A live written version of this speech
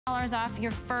off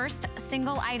your first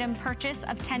single item purchase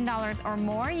of $10 or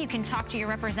more. You can talk to your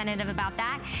representative about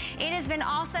that. It has been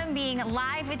awesome being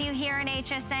live with you here in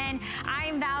HSN.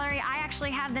 I'm Valerie. I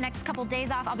actually have the next couple days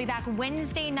off. I'll be back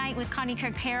Wednesday night with Connie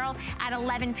Cook-Carroll at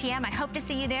 11 p.m. I hope to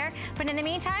see you there. But in the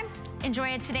meantime,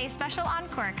 enjoy today's special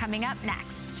encore coming up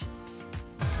next.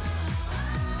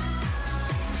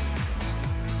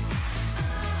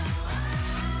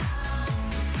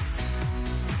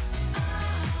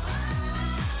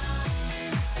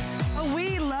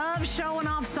 Showing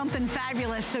off something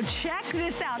fabulous, so check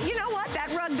this out. You know what? That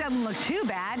rug doesn't look too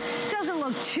bad, doesn't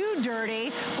look too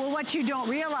dirty. Well, what you don't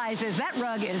realize is that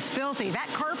rug is filthy. That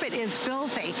carpet is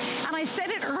filthy. And I said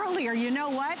it earlier, you know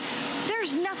what?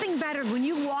 There's nothing better when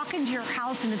you walk into your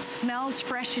house and it smells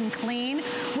fresh and clean.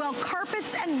 Well,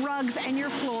 carpets and rugs and your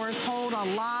floors hold a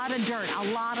lot of dirt,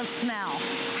 a lot of smell.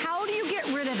 How do you get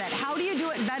rid of it? How do you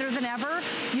do it better than ever?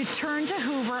 You turn to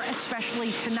Hoover,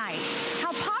 especially tonight.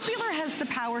 How popular has the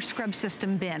Power Scrub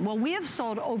system been? Well, we have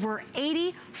sold over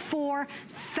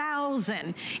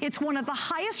 84,000. It's one of the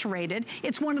highest rated,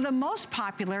 it's one of the most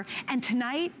popular, and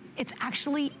tonight, it's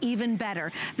actually even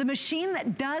better. The machine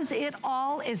that does it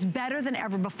all is better than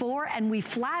ever before, and we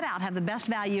flat out have the best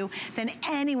value than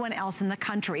anyone else in the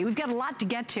country. We've got a lot to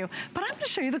get to, but I'm gonna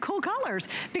show you the cool colors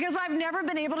because I've never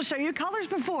been able to show you colors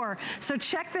before. So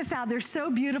check this out, they're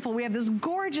so beautiful. We have this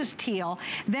gorgeous teal,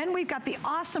 then we've got the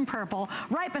awesome purple.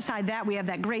 Right beside that, we have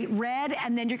that great red,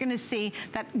 and then you're gonna see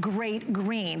that great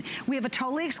green. We have a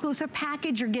totally exclusive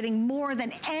package. You're getting more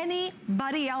than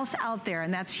anybody else out there,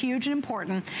 and that's huge and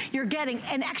important. You're getting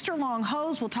an extra long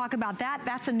hose. We'll talk about that.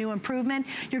 That's a new improvement.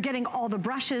 You're getting all the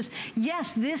brushes.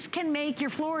 Yes, this can make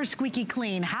your floors squeaky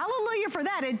clean. Hallelujah for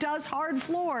that. It does hard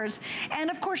floors.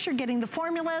 And of course, you're getting the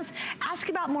formulas. Ask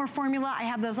about more formula. I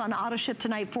have those on auto ship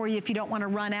tonight for you if you don't want to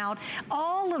run out.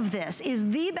 All of this is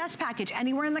the best package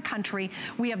anywhere in the country.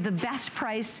 We have the best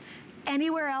price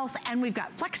anywhere else, and we've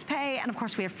got flex pay, and of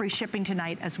course we have free shipping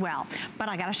tonight as well. But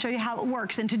I gotta show you how it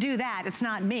works, and to do that, it's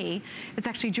not me, it's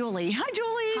actually Julie. Hi,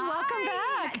 Julie. Hi. Welcome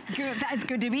back. It's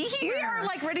good to be here. We are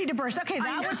like ready to burst. Okay,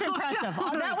 that was impressive.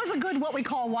 That was a good, what we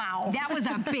call wow. That was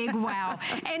a big wow.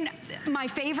 And my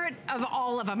favorite of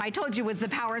all of them, I told you, was the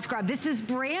Power Scrub. This is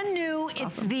brand new. It's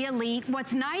awesome. The Elite.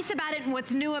 What's nice about it and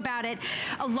what's new about it,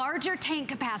 a larger tank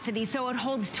capacity, so it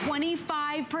holds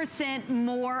 25%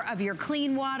 more of your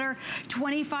clean water,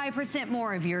 25%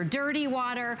 more of your dirty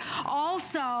water.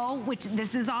 Also, which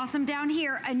this is awesome down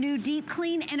here, a new deep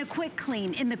clean and a quick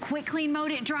clean. In the quick clean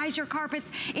mode, it dries your carpets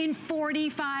in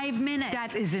 45 minutes.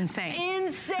 That is insane.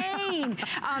 Insane.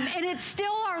 And it's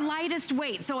still our lightest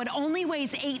weight, so it only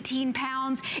weighs 18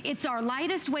 pounds. It's our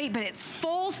lightest weight, but it's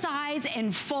full size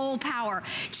and full power.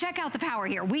 Check out the power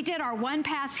here. We did our one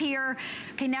pass here.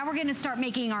 Okay, now we're gonna start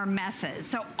making our messes.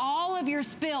 So all of your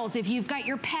spills, if you've got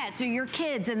your pets or your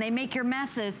kids and they make your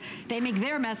messes, they make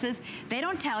their messes, they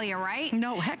don't tell you, right?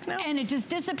 No, heck no. And it just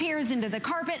disappears into the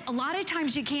carpet. A lot of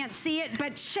times you can't see it,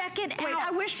 but check it out. Wait,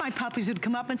 I wish my puppies would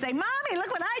come up and say, Mommy,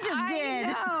 look what I just did.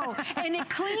 I know. And it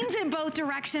cleans in both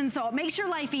directions, so it makes your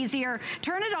life easier.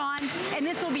 Turn it on, and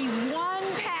this will be one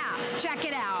pass. Check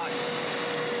it out.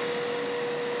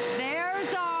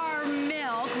 There's our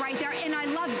milk right there, and I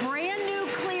love brand new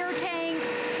clear tanks.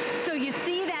 So you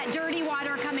see that dirty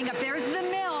water coming up. There's the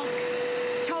milk,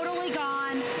 totally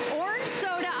gone. Orange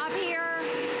soda up here,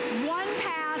 one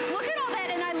pass. Look at all that,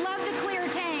 and I love the clear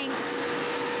tanks.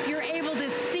 You're able to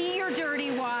see your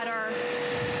dirty water.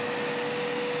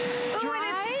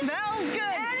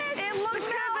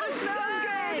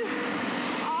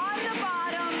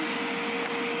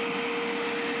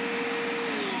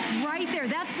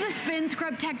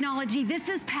 Scrub technology. This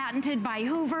is patented by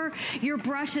Hoover. Your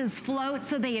brushes float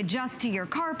so they adjust to your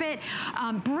carpet.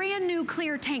 Brand new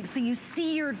clear tanks so you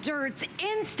see your dirts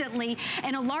instantly,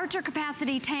 and a larger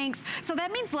capacity tanks. So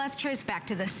that means less trips back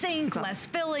to the sink, less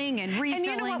filling and refilling. And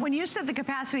you know what, when you said the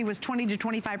capacity was 20 to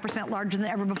 25% larger than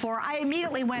ever before, I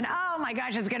immediately went, oh my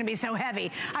gosh, it's gonna be so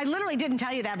heavy. I literally didn't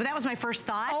tell you that, but that was my first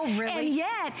thought. Oh, really? And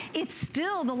yet, it's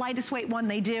still the lightest weight one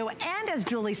they do, and as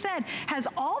Julie said, has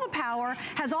all the power,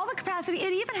 has all the capacity.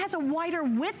 It even has a wider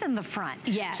width in the front.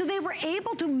 Yes. So they were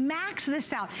able to max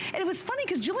this out. And it was funny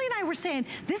because Julie and I were saying,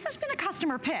 this has been a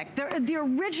customer pick. The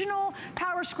original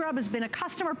Power Scrub has been a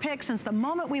customer pick since the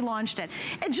moment we launched it.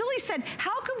 And Julie said,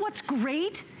 how could what's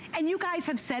great, and you guys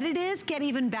have said it is, get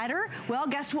even better? Well,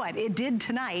 guess what? It did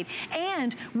tonight.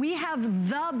 And we have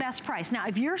the best price. Now,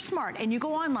 if you're smart and you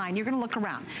go online, you're gonna look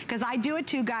around, because I do it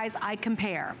too, guys, I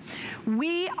compare.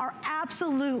 We are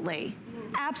absolutely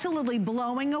absolutely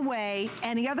blowing away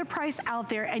any other price out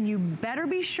there, and you better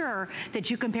be sure that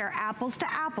you compare apples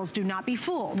to apples. Do not be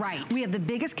fooled. Right. We have the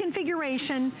biggest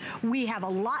configuration. We have a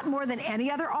lot more than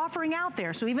any other offering out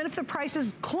there. So even if the price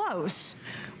is close,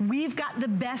 we've got the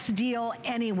best deal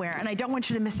anywhere, and I don't want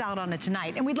you to miss out on it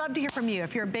tonight. And we'd love to hear from you.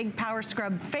 If you're a big Power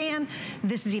Scrub fan,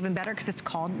 this is even better because it's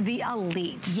called the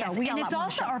Elite. Yes, so and it's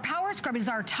also, our Power Scrub is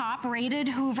our top-rated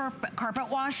Hoover carpet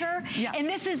washer, and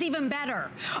this is even better.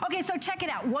 Okay, so check it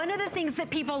out. One of the things that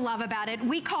people love about it,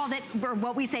 we called it, or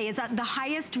what we say is the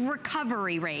highest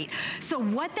recovery rate. So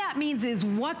what that means is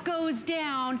what goes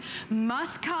down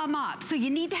must come up. So you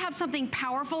need to have something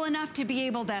powerful enough to be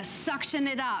able to suction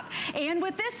it up. And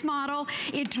with this model,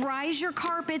 it dries your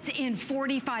carpets in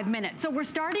 45 minutes. So we're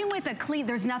starting with a clean,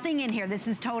 there's nothing in here. This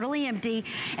is totally empty.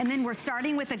 And then we're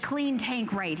starting with a clean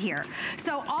tank right here.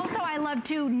 So also I love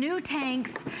too, new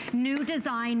tanks, new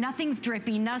design, nothing's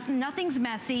drippy, nothing's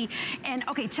messy. And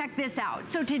okay, check this out.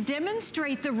 So to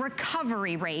demonstrate the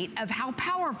recovery rate of how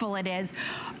powerful it is,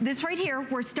 this right here,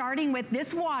 we're starting with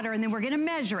this water and then we're gonna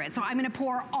measure it. So I'm gonna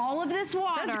pour all of this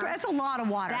water. That's a lot of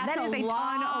water. That is a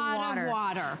ton of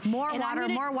water. More water,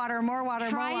 more water, more water,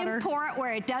 try more water. and pour it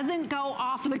where it doesn't go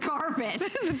off the carpet.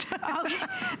 Okay,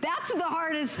 that's the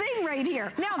hardest thing right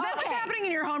here. Now, if that was happening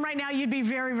in your home right now, you'd be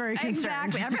very, very concerned.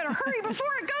 Exactly. I better hurry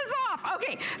before it goes off.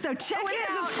 Okay, so check it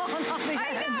out.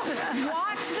 I know.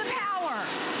 Watch the power.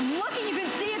 Look, and you can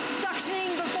see it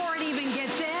suctioning before it even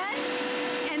gets in.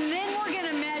 And then we're going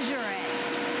to measure it.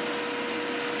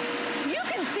 You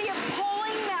can see it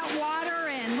pulling that water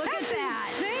in. Look at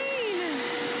that. That's insane.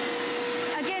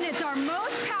 Again, it's our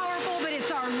most powerful, but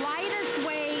it's our lightest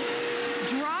weight.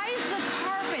 Dries the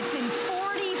carpets in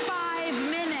 45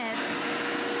 minutes.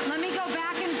 Let me go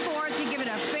back and forth to give it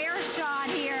a fair shot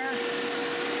here.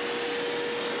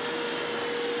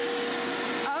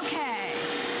 Okay.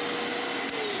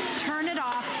 Turn it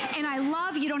off. And I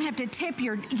love you don't have to tip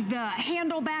the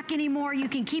handle back anymore. You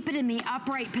can keep it in the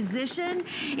upright position.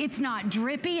 It's not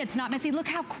drippy. It's not messy. Look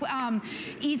how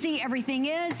easy everything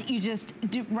is. You just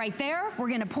do right there. We're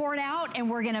going to pour it out and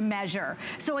we're going to measure.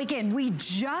 So again, we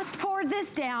just poured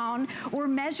this down. We're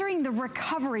measuring the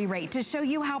recovery rate to show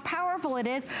you how powerful it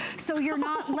is so you're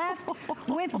not left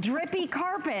with drippy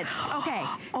carpets. Okay.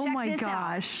 Oh check my this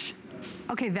gosh.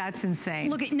 Okay, that's insane.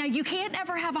 Look, now you can't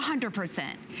ever have 100%,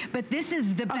 but this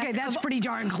is the best. Okay, that's pretty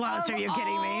darn close. Are you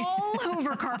kidding me? All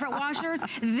Hoover carpet washers,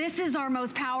 this is our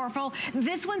most powerful.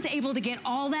 This one's able to get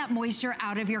all that moisture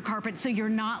out of your carpet so you're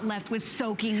not left with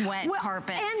soaking wet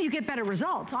carpets. And you get better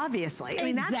results, obviously. I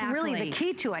mean, that's really the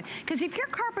key to it. Because if your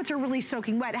carpets are really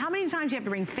soaking wet, how many times you have to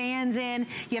bring fans in,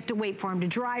 you have to wait for them to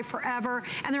dry forever,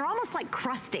 and they're almost like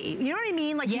crusty. You know what I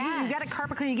mean? Like you got a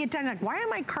carpet cleaner, you get done, like, why are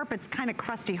my carpets kind of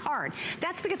crusty hard?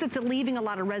 That's because it's leaving a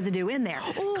lot of residue in there.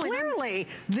 Ooh, clearly,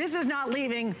 this is not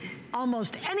leaving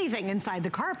almost anything inside the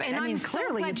carpet. And I mean,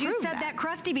 clearly glad you said that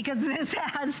crusty because this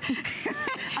has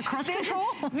a crust control.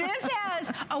 This has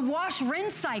a wash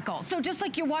rinse cycle. So just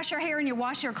like you wash your hair and you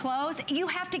wash your clothes, you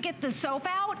have to get the soap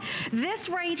out. This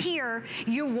right here,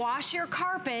 you wash your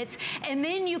carpets and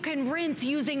then you can rinse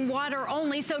using water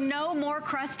only, so no more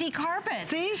crusty carpets.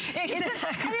 See? And isn't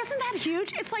that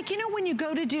huge? It's like, you know, when you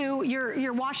go to do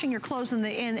you're washing your clothes in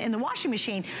the washing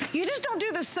machine, you just don't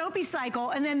do the soapy cycle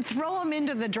and then throw them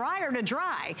into the dryer to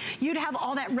dry. You'd have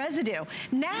all that residue.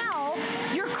 Now,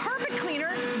 your carpet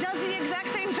cleaner does the exact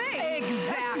same thing. Exactly.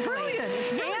 That's brilliant. It's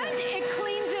brilliant. And it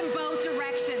cleans in both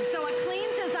directions. So it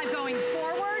cleans as I'm going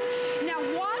forward. Now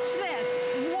watch this.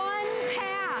 One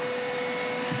pass.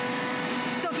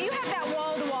 So if you have that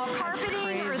wall-to-wall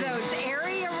carpeting or those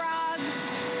area rugs,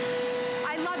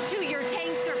 I love too, your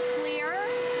tanks are clear.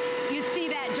 You see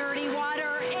that dirty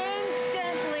water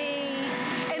instantly.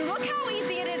 And look how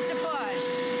easy it is to push.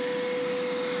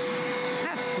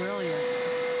 That's brilliant.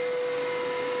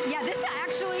 Yeah, this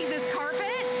carpet,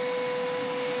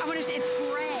 it's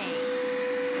gray.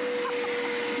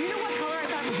 You know what color I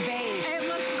thought was beige?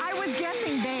 I was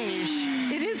guessing beige.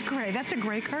 It is gray. That's a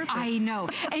gray carpet. I know.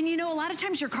 And you know, a lot of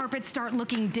times your carpets start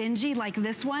looking dingy like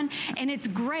this one, and it's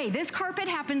gray. This carpet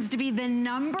happens to be the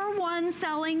 #1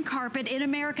 selling carpet in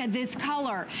America, this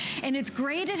color. And it's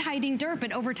great at hiding dirt,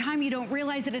 but over time you don't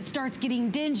realize that it starts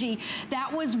getting dingy.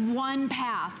 That was one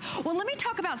path. Well, let me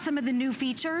talk about some of the new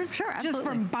features. Sure, absolutely. Just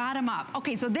from bottom up.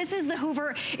 Okay, so this is the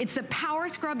Hoover. It's the Power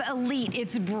Scrub Elite.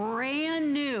 It's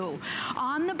brand new.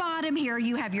 On the bottom here,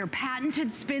 you have your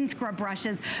patented spin scrub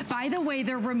brushes. By the way,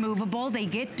 they're removable. removable. They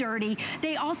get dirty.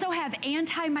 They also have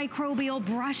antimicrobial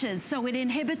brushes, so it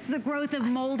inhibits the growth of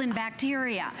mold and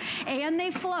bacteria. And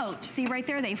they float. See right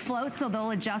there, they float, so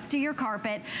they'll adjust to your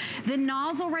carpet. The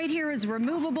nozzle right here is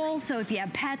removable, so if you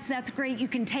have pets, that's great. You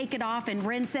can take it off and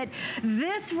rinse it.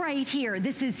 This right here,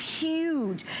 this is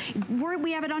huge.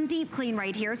 We have it on deep clean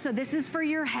right here, so this is for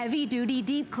your heavy duty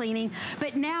deep cleaning.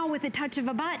 But now with the touch of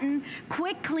a button,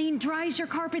 quick clean dries your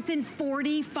carpets in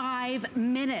 45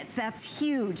 minutes. That's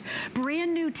huge.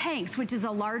 Brand new tanks, which is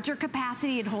a larger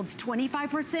capacity. It holds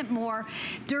 25% more.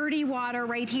 Dirty water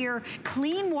right here.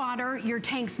 Clean water, your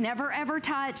tanks never ever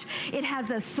touch. It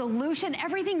has a solution.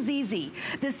 Everything's easy.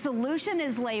 The solution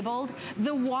is labeled.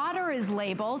 The water is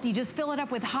labeled. You just fill it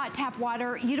up with hot tap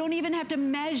water. You don't even have to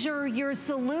measure your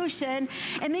solution.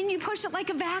 And then you push it like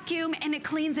a vacuum and it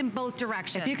cleans in both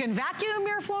directions. If you can vacuum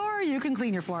your floor, you can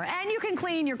clean your floor. And you can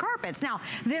clean your carpets. Now,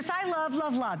 this I love,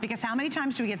 love, love, because how many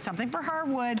times do we get something for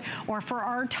hardwood or for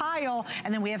our tile,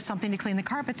 and then we have something to clean the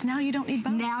carpets? Now you don't need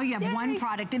both. Now you have one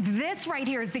product. This right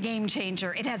here is the game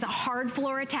changer. It has a hard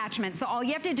floor attachment. So all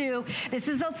you have to do, this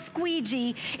is a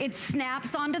squeegee. It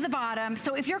snaps onto the bottom.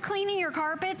 So if you're cleaning your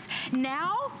carpets,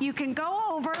 now you can go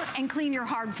over and clean your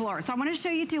hard floor. So I want to show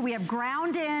you too. We have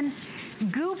ground in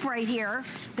goop right here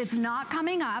that's not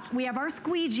coming up. We have our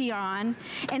squeegee on.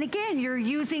 And again, you're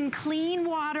using clean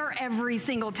water every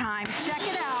single time. Check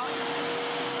it out.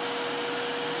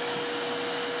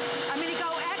 I'm going to go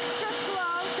extra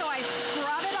slow so I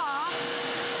scrub it off.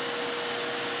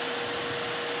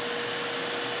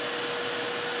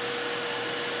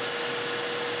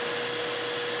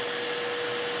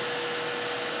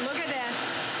 Look at this.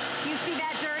 You see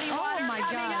that dirty water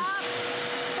coming up?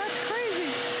 That's crazy.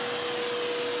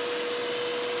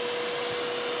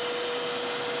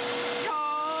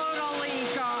 Totally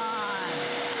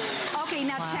gone. Okay,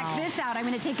 now check this out. I'm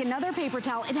going to take another paper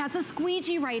towel. It has a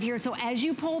squeegee right here, so as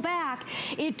you pull back,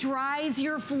 it dries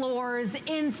your floors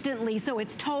instantly. So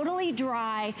it's totally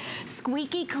dry,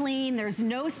 squeaky clean, there's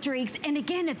no streaks. And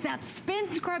again, it's that spin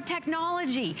scrub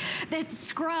technology that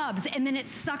scrubs and then it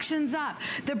suctions up.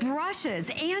 The brushes,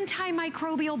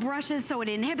 antimicrobial brushes, so it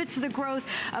inhibits the growth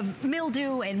of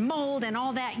mildew and mold and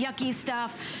all that yucky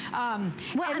stuff. I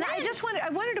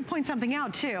wanted to point something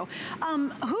out too.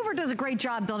 Hoover does a great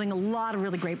job building a lot of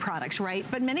really great products, right?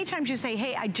 But many times you say,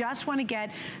 hey, I just want to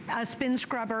get a spin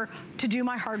scrubber to do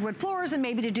my hardwood floors and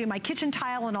maybe to do my kitchen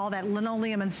tile and all that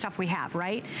linoleum and stuff we have,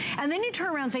 right? And then you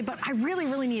turn around and say, but I really,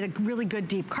 really need a really good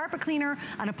deep carpet cleaner,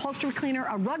 an upholstery cleaner,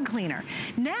 a rug cleaner.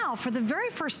 Now, for the very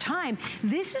first time,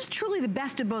 this is truly the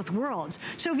best of both worlds.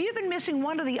 So if you've been missing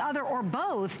one or the other or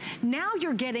both, now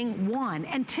you're getting one.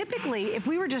 And typically, if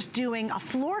we were just doing a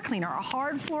floor cleaner, a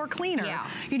hard floor cleaner,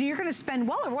 you're going to spend,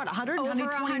 well, what, $100,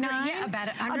 $129? Yeah,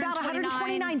 about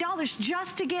 $129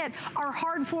 just to get our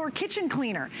hard floor kitchen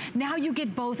cleaner. Now you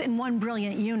get both in one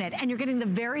brilliant unit, and you're getting the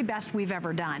very best we've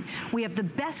ever done. We have the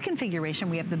best configuration,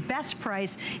 we have the best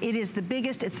price, it is the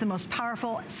biggest, it's the most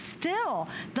powerful, still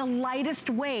the lightest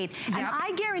weight. And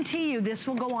I guarantee you this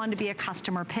will go on to be a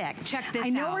customer pick. Check this out. I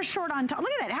know we're short on time.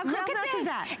 Look at that, how nuts is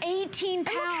that? 18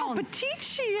 pounds. And look how petite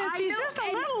she is, she's just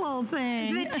a little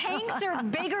thing. The tanks are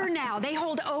bigger now. They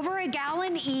hold over a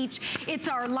gallon each. It's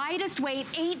our lightest weight,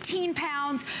 18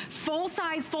 pounds, full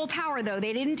size, full power though.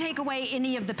 They didn't take away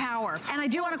any of the power. And I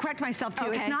do want to correct myself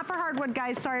too. It's not for hardwood,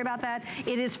 guys, sorry about that.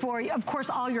 It is for, of course,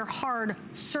 all your hard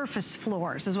surface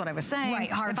floors is what I was saying.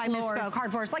 Right, hard floors. If I misspoke,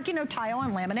 hard floors, like, you know, tile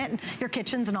and laminate and your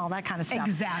kitchens and all that kind of stuff.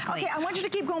 Exactly. Okay, I want you to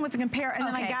keep going with the compare, and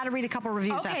then I got to read a couple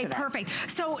reviews after that. Okay, perfect.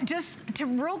 So just to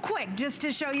real quick, just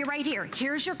to show you right here,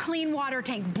 here's your clean water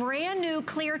tank. Brand new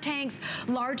clear tanks,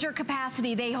 larger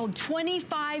capacity. They hold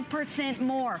 25%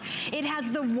 more. It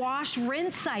has the wash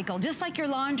rinse cycle, just like your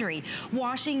laundry.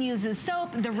 Washing uses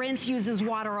soap, the rinse uses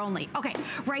water only. Okay,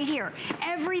 right here.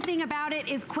 Everything about it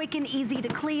is quick and easy to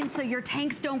clean so your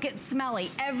tanks don't get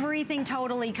smelly. Everything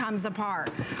totally comes apart.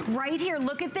 Right here,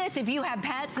 look at this. If you have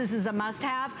pets, this is a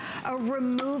must-have. A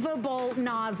removable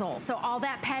nozzle. So all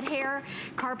that pet hair,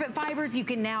 carpet fibers, you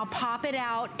can now pop it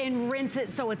out and rinse it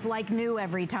so it's like new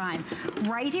every time.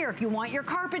 Right here, if you want your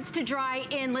carpets to dry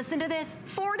in, listen to this,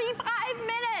 45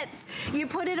 minutes. You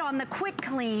put it on the quick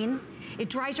clean. It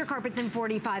dries your carpets in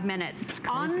 45 minutes.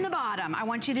 On the bottom, I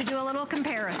want you to do a little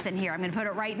comparison here. I'm going to put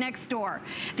it right next door.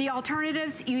 The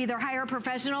alternatives, you either hire a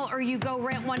professional or you go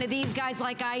rent one of these guys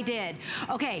like I did.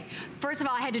 Okay, first of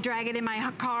all, I had to drag it in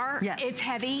my car. Yes. It's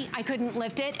heavy. I couldn't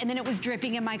lift it, and then it was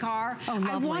dripping in my car. Oh,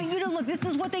 lovely. I want you to look. This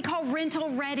is what they call rental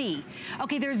ready.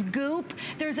 Okay, there's goop,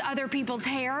 there's other people's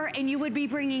hair, and you would be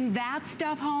bringing that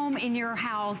stuff home in your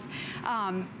house.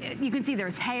 You can see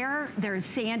there's hair, there, there's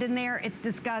sand in there. It's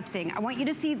disgusting. I want you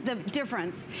to see the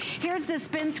difference. Here's the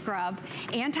spin scrub,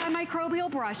 antimicrobial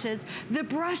brushes. The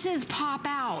brushes pop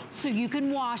out so you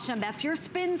can wash them. That's your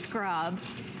spin scrub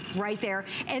right there.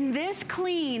 And this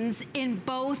cleans in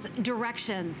both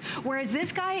directions. Whereas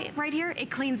this guy right here,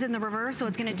 it cleans in the reverse, so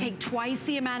it's gonna take twice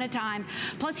the amount of time.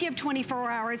 Plus you have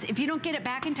 24 hours. If you don't get it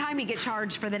back in time, you get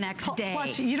charged for the next day.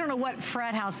 Plus, you don't know what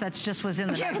frat house that's just was in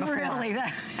the night before. Really.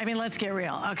 I mean, let's get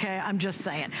real, okay? I'm just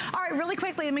saying. All right, really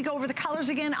quickly, let me go over the colors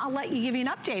again. I'll let you give you an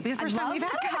update. Because the first time we've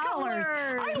had the colors.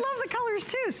 I love the colors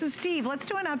too. So Steve, let's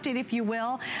do an update if you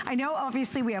will. I know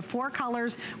obviously we have 4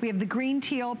 colors. We have the green,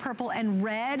 teal, purple, and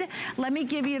red. Let me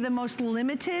give you the most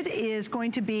limited is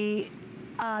going to be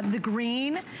the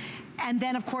green. And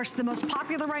then, of course, the most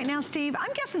popular right now, Steve,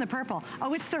 I'm guessing the purple.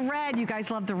 Oh, it's the red. You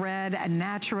guys love the red, and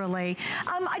naturally.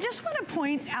 I just want to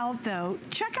point out, though,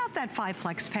 check out that 5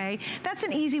 Flex Pay. That's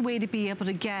an easy way to be able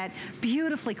to get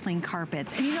beautifully clean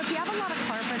carpets. And, you know, if you have a lot of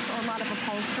carpets or a lot of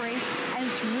upholstery, and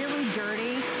it's really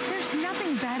dirty, there's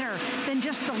nothing better than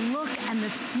just the look and the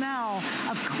smell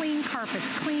of clean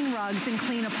carpets, clean rugs, and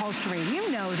clean upholstery.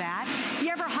 You know that. You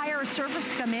ever hire a service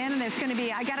to come in, and it's going to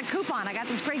be, I got a coupon. I got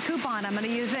this great coupon. I'm going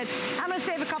to use it. I'm going to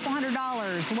save a couple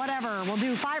 $100, whatever. We'll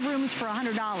do 5 rooms for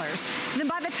 $100. And then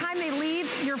by the time they leave,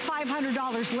 you're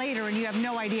 $500 later and you have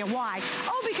no idea why.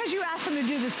 Oh, because you asked them to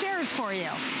do the stairs for you.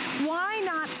 Why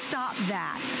not stop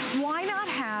that? Why not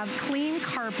have clean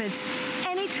carpets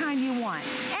anytime you want?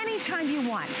 Anytime you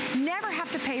want. Never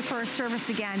have to pay for a service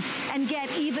again and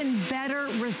get even better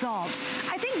results.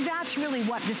 I think that's really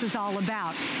what this is all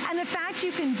about. And the fact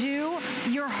you can do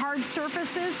your hard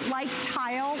surfaces like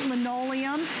tile,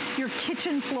 linoleum, your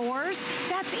kitchen floors,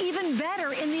 that's even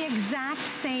better in the exact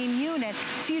same unit.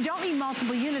 So you don't need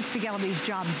multiple units to get all these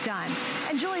jobs done.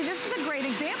 And Julie, this is a great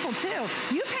example too.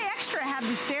 You pay extra to have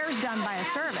the stairs done by a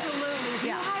service. Absolutely. If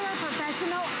you hire a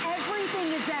professional, everything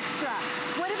is extra.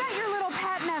 What about your little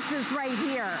pet messes right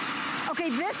here? Okay,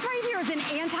 this right here is an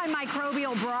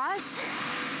antimicrobial brush.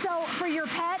 So for your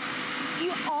pet,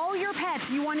 all your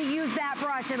pets, you want to use that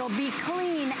brush. It'll be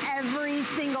clean every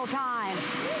single time.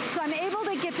 So I'm able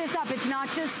to get this up. It's not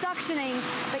just suctioning,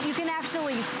 but you can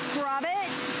actually scrub it.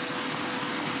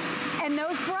 And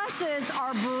those brushes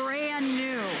are brand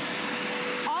new.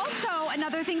 Also,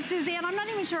 another thing, Suzanne, I'm not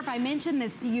even sure if I mentioned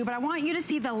this to you, but I want you to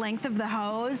see the length of the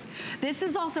hose. This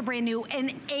is also brand new,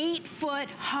 an 8-foot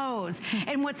hose.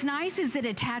 And what's nice is it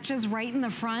attaches right in the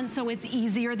front, so it's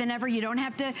easier than ever. You don't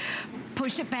have to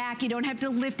push it back. You don't have to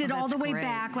lift it all the way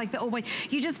back like the old way.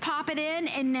 You just pop it in,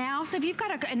 and now, so if you've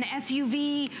got an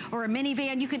SUV or a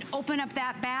minivan, you can open up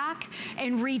that back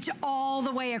and reach all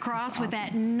the way across with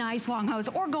that nice long hose,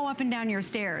 or go up and down your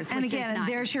stairs, and again,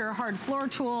 there's your hard floor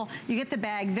tool. You get the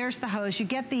bag, there's the hose. You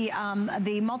get the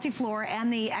multi-floor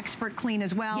and the expert clean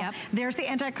as well. Yep. There's the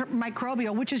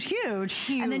antimicrobial, which is huge.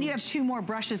 And then you have 2 more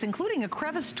brushes, including a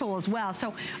crevice tool as well.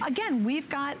 So again, we've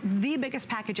got the biggest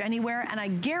package anywhere, and I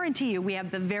guarantee you we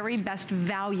have the very best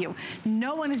value.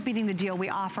 No one is beating the deal we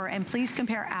offer, and please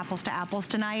compare apples to apples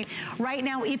tonight. Right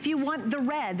now, if you want the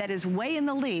red, that is way in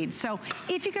the lead. So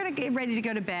if you're gonna get ready to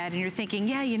go to bed and you're thinking,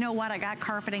 yeah, you know what, I got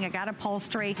carpeting, I got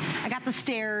upholstery, I got the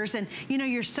stairs, and you know,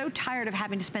 you're so tired of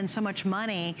having to spend so much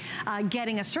money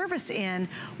getting a service in,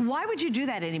 why would you do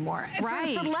that anymore?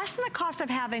 Right. For less than the cost of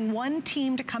having one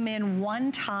team to come in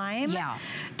one time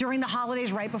during the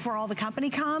holidays right before all the company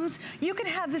comes, you can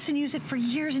have this and use it for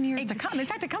years and years to come. In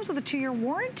fact, it comes with a 2-year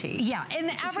warranty. Yeah, and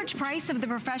the average price of the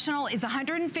professional is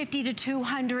 $150 to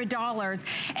 $200,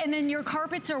 and then your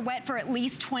carpets are wet for at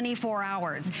least 24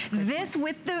 hours. This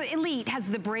with the Elite has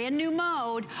the brand new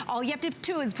mode. All you have to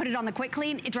do is put it on the quick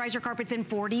clean. It dries your carpets in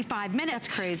 45 minutes. That's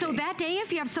crazy. So that day,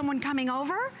 if you have someone coming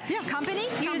over, company,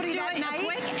 you just do it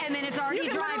quick, and then it's already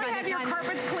dry by the time. You can have your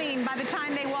carpets clean by the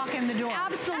time they walk in the door.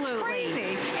 Absolutely. That's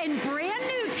crazy. And brand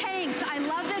new tanks. I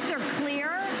love that they're clear,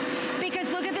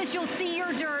 because look at this. You'll see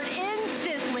your dirt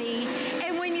instantly,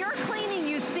 and when you're cleaning,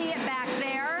 you see it back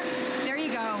there. There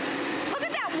you go. Look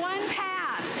at that one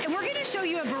pass. And we're going to show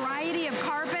you a variety of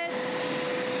carpets.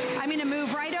 I'm going to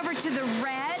move right over to the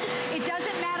red. It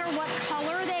doesn't matter what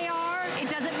color they are. It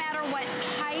doesn't matter what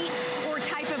height or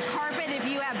type of carpet, if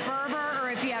you have Berber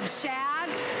or if you have shag.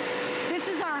 This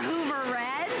is our Hoover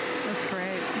red. That's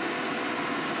great.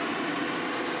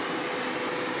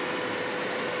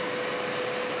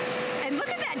 And look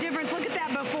at that difference. Look at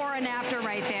that before and after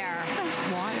right there. That's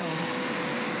wild.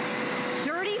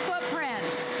 Dirty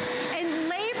footprints. And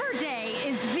Labor Day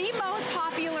is the most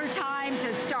popular time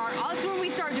to start. That's when we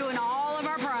start doing all of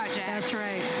our projects. That's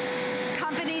right.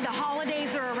 Company, the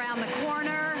holidays are around the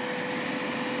corner.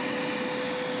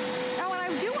 Now, what I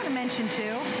do want to mention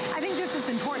too, I think this this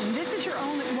is important. This is your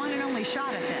one and only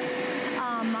shot at this.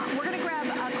 We're going to grab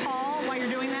a call while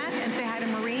you're doing that and say hi to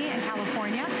Marie in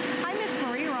California. Hi, Miss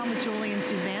Marie. You're on with Julie and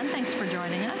Suzanne. Thanks for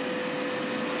joining us.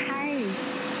 Hi.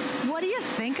 What do you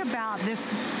think about this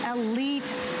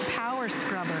Elite Power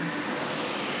Scrubber?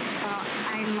 Well,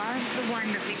 I love the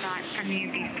one that we got from you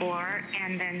before,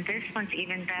 and then this one's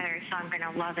even better, so I'm going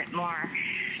to love it more.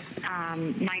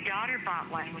 My daughter bought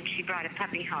one when she brought a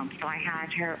puppy home, so I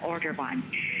had her order one.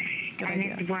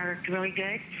 It worked really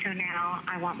good, so now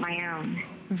I want my own.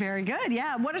 Very good,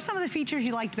 yeah. What are some of the features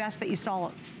you liked best that you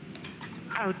saw?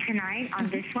 Oh, tonight on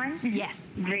this one? Yes.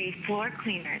 The floor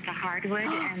cleaner, the hardwood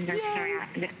and the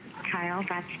tile,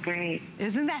 that's great.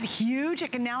 Isn't that huge?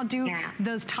 It can now do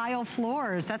those tile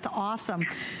floors. That's awesome.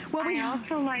 Well, I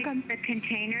also like the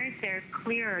containers. They're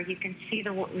clearer. You can see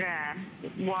the water.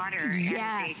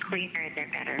 Yes. And the cleaner, they're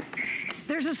better.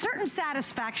 There's a certain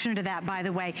satisfaction to that, by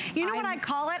the way. You know what I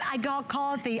call it? I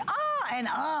call it the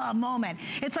moment.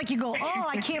 It's like you go, oh,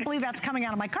 I can't believe that's coming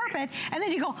out of my carpet. And then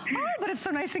you go, oh, but it's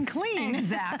so nice and clean.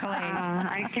 Exactly.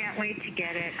 I can't wait to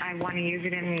get it. I want to use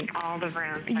it in all the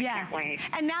rooms. I can't wait.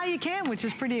 And now you can, which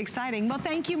is pretty exciting. Well,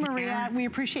 thank you, Maria. Yeah. We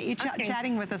appreciate you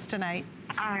chatting with us tonight.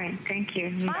 All right, thank you.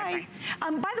 Bye.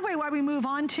 By the way, while we move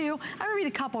on to, I'm gonna read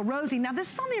a couple. Rosie, now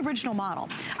this is on the original model.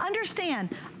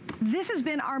 Understand, this has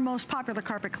been our most popular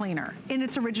carpet cleaner in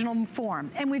its original form,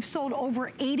 and we've sold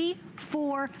over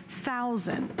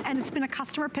 84,000. And it's been a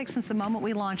customer pick since the moment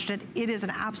we launched it. It is an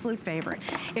absolute favorite.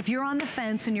 If you're on the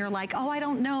fence and you're like, oh, I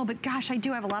don't know, but gosh, I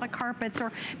do have a lot of carpets,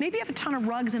 or maybe you have a ton of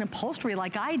rugs and upholstery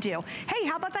like I do. Hey,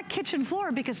 how about that kitchen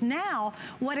floor? Because now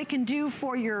what it can do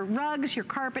for your rugs, your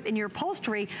carpet, and your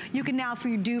upholstery, you can now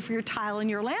do for your tile and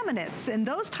your laminates and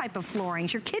those type of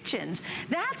floorings, your kitchens.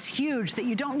 That's huge that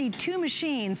you don't need two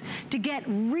machines to get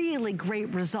really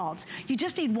great results. You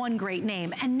just need one great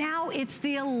name. And now it's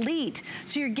the Elite.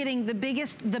 So you're getting the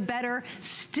biggest, the better,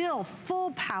 still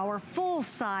full power, full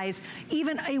size,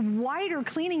 even a wider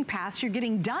cleaning path. So you're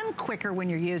getting done quicker when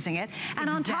you're using it. And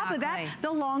on top of that,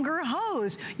 the longer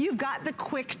hose. You've got the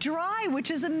quick dry, which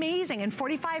is amazing. In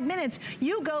 45 minutes,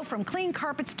 you go from clean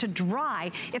carpets to dry.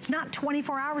 It's not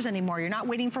 24 hours anymore. You're not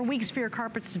waiting for weeks for your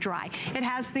carpets to dry. It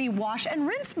has the wash and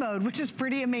rinse mode, which is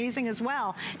pretty amazing as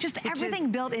well. Just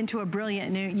everything built into a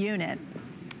brilliant new unit.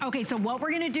 Okay, so what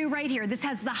we're gonna do right here, this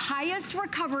has the highest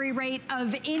recovery rate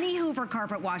of any Hoover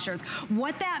carpet washers.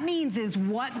 What that means is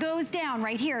what goes down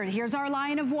right here, here's our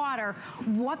line of water,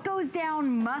 what goes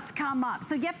down must come up.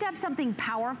 So you have to have something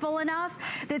powerful enough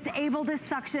that's able to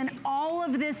suction all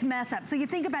of this mess up. So you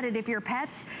think about it, if your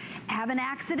pets have an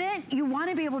accident, you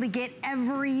wanna be able to get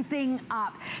everything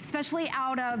up, especially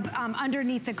out of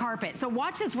underneath the carpet. So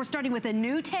watch this, we're starting with a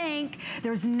new tank.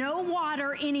 There's no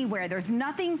water anywhere. There's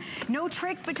nothing, no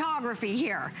trick photography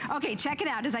here. Okay, check it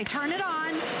out as I turn it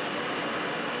on.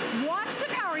 Watch the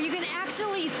power. You can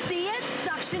actually see it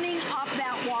suctioning up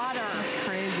that water. That's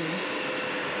crazy.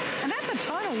 And that's a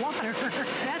ton of water.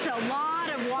 That's a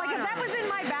lot of water. Like if that was in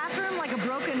my bathroom, like a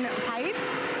broken pipe,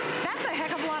 that's a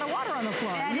heck of a lot of water on the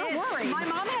floor. You're worried. My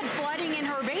mom had flooding in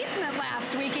her basement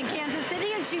last week in Kansas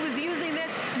City, and she was using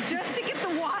this just to get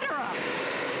the water up.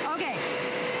 Okay.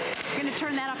 I'm gonna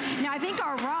turn that off. Now I think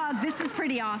our rug, this is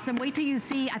pretty awesome. Wait till you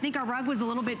see, I think our rug was a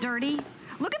little bit dirty.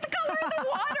 Look at the color of the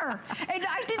water. And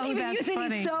I didn't even use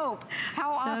any soap.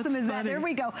 How awesome is that? There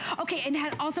we go. Okay, and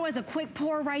it also has a quick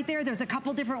pour right there. There's a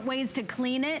couple different ways to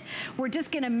clean it. We're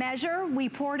just gonna measure. We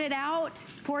poured it out,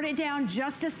 poured it down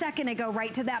just a second ago,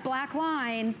 right to that black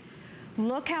line.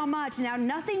 Look how much. Now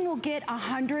nothing will get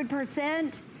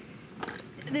 100%.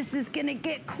 This is gonna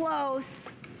get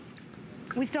close.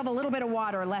 We still have a little bit of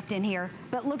water left in here,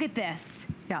 but look at this.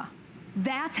 Yeah.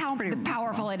 That's how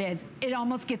powerful it is. It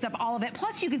almost gets up all of it.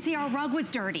 Plus, you can see our rug was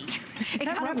dirty.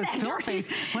 That rug was filthy.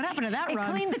 What happened to that rug?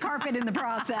 It cleaned the carpet in the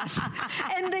process.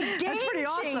 And the game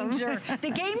changer, the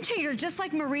game changer, just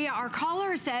like Maria, our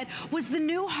caller, said, was the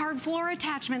new hard floor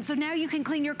attachment. So now you can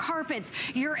clean your carpets,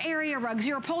 your area rugs,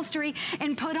 your upholstery,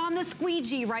 and put on the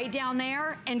squeegee right down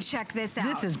there, and check this out.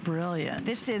 This is brilliant.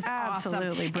 This is absolutely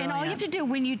awesome. Brilliant. And all you have to do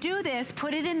when you do this,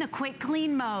 put it in the quick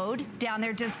clean mode down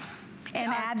there, just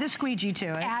and add the squeegee to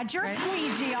it. Add your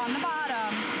squeegee on the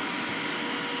bottom.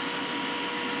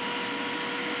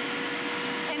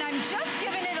 And I'm just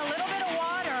giving it a little bit of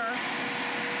water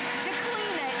to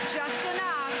clean it just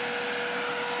enough.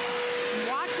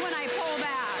 Watch when I pull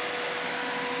back.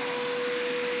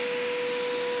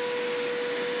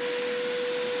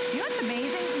 You know what's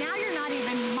amazing? Now you're not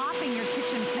even mopping your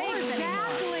kitchen floors anymore.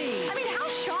 Exactly. I mean, how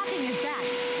shocking is that?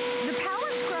 The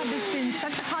Power Scrub has been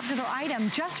such a popular item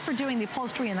them just for doing the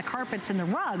upholstery and the carpets and the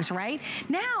rugs, right?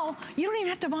 Now, you don't even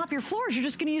have to mop your floors. You're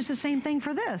just gonna use the same thing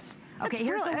for this. Okay,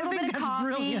 here's a little bit of coffee.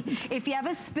 Brilliant. If you have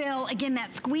a spill, again,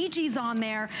 that squeegee's on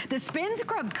there. The spin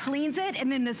scrub cleans it,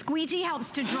 and then the squeegee helps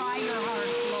to dry your hard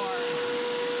floors.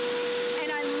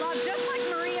 And I love, just like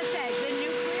Maria said, the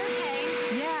new clear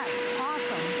tanks. Yes,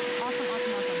 awesome. Awesome,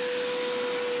 awesome, awesome.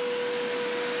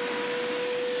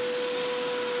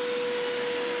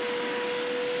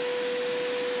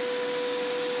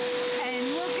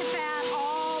 And look at that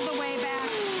all the way back.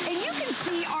 And you can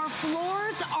see our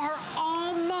floors are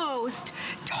almost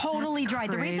totally dry.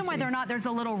 The reason why they're not, there's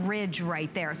a little ridge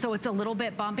right there. So it's a little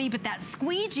bit bumpy, but that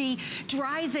squeegee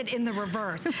dries it in the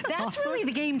reverse. That's really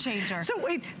the game changer. So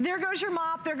wait, there goes your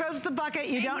mop, there goes the bucket.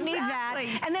 You don't need that.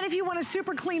 And then if you want to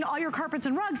super clean all your carpets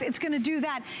and rugs, it's going to do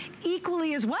that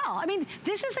equally as well. I mean,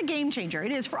 this is a game changer.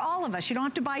 It is for all of us. You don't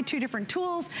have to buy 2 different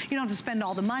tools. You don't have to spend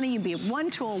all the money. You'd be one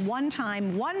tool, one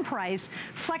time, one price,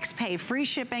 flex pay, free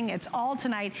shipping. It's all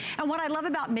tonight. And what I love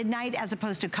about midnight as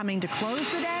opposed to coming to close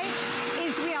the day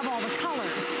is we have all the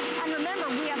colors. And remember,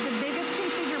 we have the biggest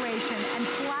configuration and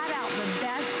flat out the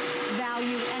best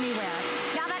value anywhere.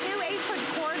 Now that new 8-foot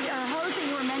cord or hose that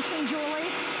you were mentioning, Julie,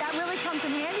 that really comes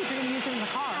in handy if you're gonna use it in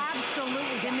the car.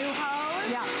 Absolutely, the new hose.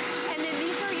 Yeah. And then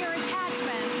these are your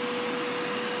attachments.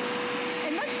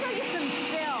 And let's show you some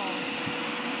spills.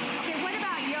 Okay, what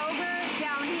about yogurt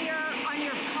down here on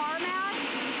your car mat?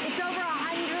 It's over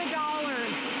 $100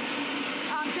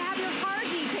 to have your car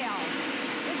detailed.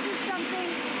 This is something.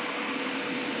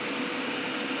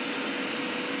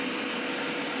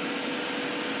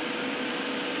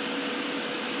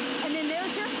 And then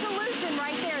there's your solution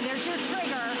right there. There's your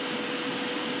trigger.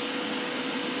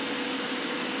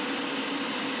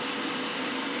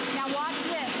 Now watch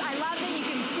this. I love that you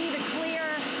can see the clear.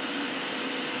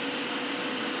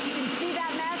 You can see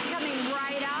that mess coming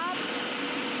right up.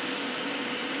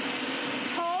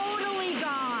 Totally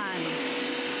gone.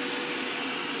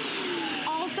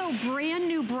 Also brand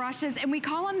new brushes, and we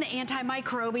call them the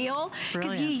antimicrobial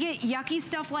because you get yucky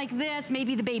stuff like this,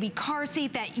 maybe the baby car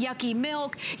seat, that yucky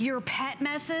milk, your pet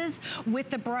messes. With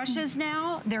the brushes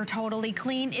now, they're totally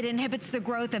clean. It inhibits the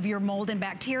growth of your mold and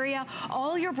bacteria.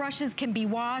 All your brushes can be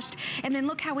washed, and then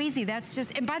look how easy that's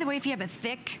just, and by the way, if you have a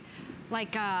thick,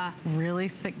 like really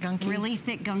thick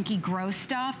gunky gross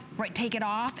stuff, right, take it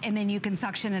off and then you can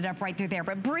suction it up right through there.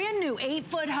 But brand new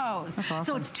 8-foot hose. That's awesome.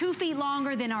 So it's 2 feet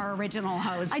longer than our original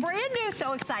hose. Brand new,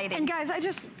 so exciting. And guys,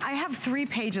 I have 3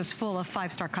 pages full of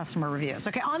 5-star customer reviews.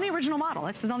 Okay, on the original model.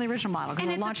 This is on the original model because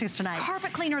we're launching this tonight.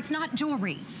 Carpet cleaner, it's not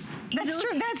jewelry. That's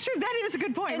true, that's true. That is a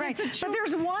good point, right? But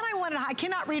there's one I wanted, I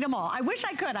cannot read them all. I wish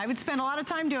I could. I would spend a lot of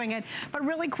time doing it. But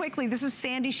really quickly, this is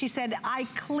Sandy. She said, I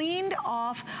cleaned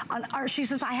off, or she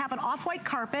says, I have an off-white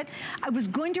carpet. I was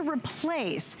going to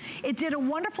replace. It did a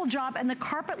wonderful job, and the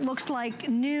carpet looks like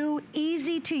new,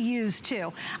 easy to use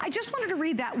too. I just wanted to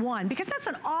read that one, because that's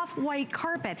an off-white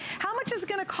carpet. How much is it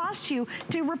gonna cost you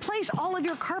to replace all of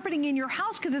your carpeting in your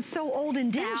house because it's so old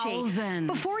and dingy? Thousands.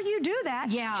 Before you do that,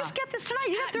 just get this tonight.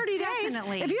 You got 30 days.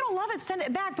 Definitely. If you don't love it, send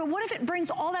it back. But what if it brings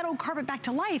all that old carpet back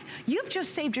to life? You've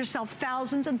just saved yourself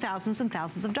thousands and thousands and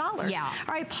thousands of dollars. Yeah.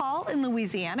 All right, Paul in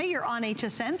Louisiana, you're on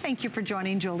HSN. Thank you for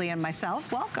joining Julie and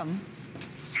myself. Welcome.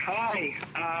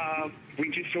 Hi. We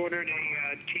just ordered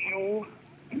a teal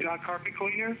carpet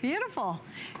cleaner. Beautiful.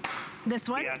 This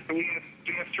one? Yeah, so we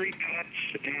have 3 pets,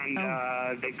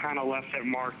 and they kind of left their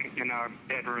mark in our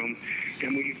bedroom.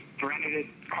 And we've rented it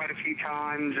quite a few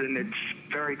times, and it's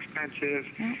very expensive,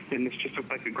 and it's just looked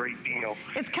like a great deal.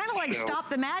 It's kind of like Stop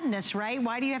the Madness, right?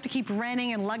 Why do you have to keep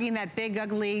renting and lugging that big,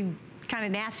 ugly, kind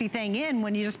of nasty thing in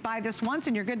when you just buy this once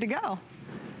and you're good to go?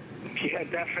 Yeah,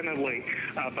 definitely.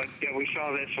 But yeah, we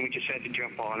saw this, and we just had to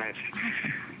jump on it.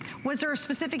 Awesome. Was there a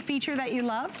specific feature that you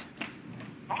loved?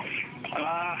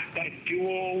 That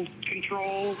dual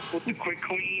control with the quick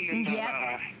clean and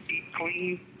deep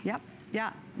clean. Yep.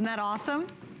 Yeah. Isn't that awesome?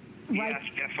 Yes,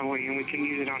 definitely. And we can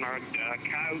use it on our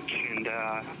couch and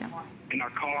in our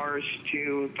cars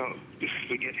too. So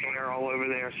we get hair all over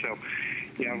there. So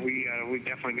yeah, we've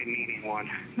definitely been needing one.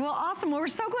 Well, awesome. Well, we're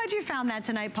so glad you found that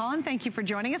tonight, Paul, and thank you for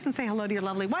joining us, and say hello to your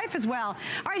lovely wife as well.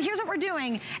 All right, here's what we're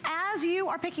doing. As you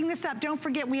are picking this up, don't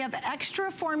forget we have extra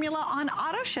formula on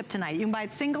auto ship tonight. You can buy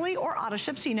it singly or auto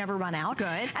ship so you never run out.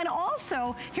 Good. And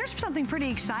also, here's something pretty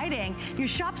exciting. You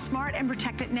shop smart and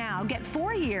protect it now. Get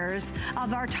 4 years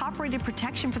of our top-rated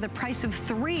protection for the price of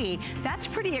 3. That's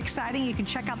pretty exciting. You can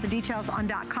check out the details details on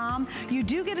 .com. You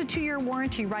do get a 2-year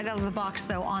warranty right out of the box,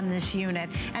 though, on this unit.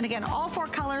 And again, all 4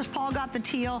 colors. Paul got the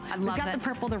teal. I love We've got the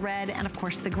purple, the red, and of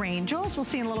course the green. Jules, we'll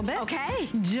see you in a little bit. Okay.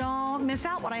 Don't miss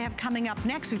out what I have coming up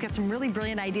next. We've got some really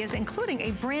brilliant ideas, including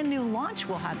a brand new launch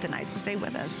we'll have tonight, so stay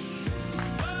with us.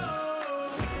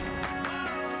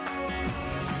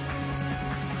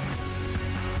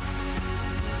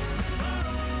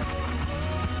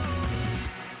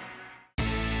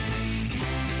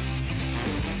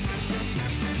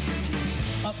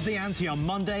 The ante on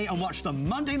Monday and watch the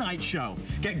Monday Night Show.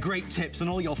 Get great tips on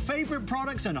all your favorite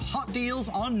products and hot deals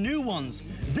on new ones.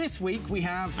 This week we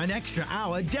have an extra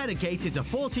hour dedicated to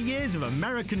 40 years of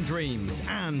American dreams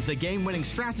and the game-winning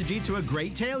strategy to a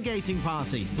great tailgating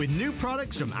party with new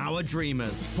products from our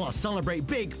dreamers. Plus, celebrate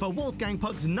big for Wolfgang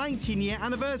Puck's 19-year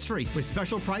anniversary with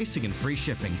special pricing and free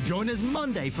shipping. Join us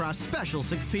Monday for our special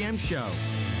 6 p.m. show.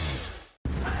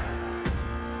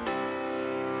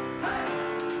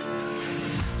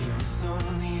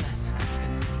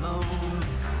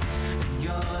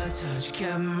 Touch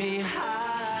kept me high.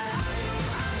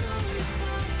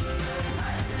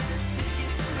 Let's take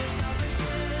it to the top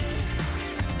again.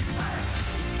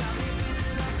 It's got me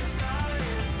feeling like a fire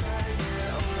inside.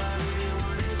 Yeah, all I really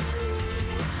wanna do.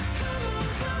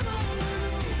 Come on, we're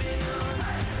moving on.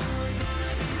 And we're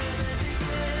gonna be the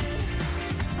best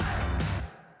again.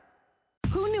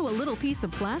 Who knew a little piece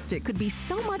of plastic could be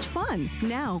so much fun?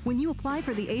 Now, when you apply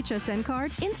for the HSN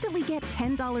card, instantly get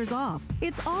 $10 off.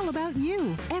 It's all about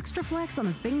you. Extra flex on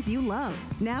the things you love.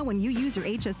 Now, when you use your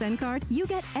HSN card, you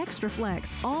get extra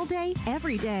flex all day,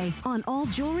 every day on all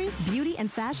jewelry, beauty,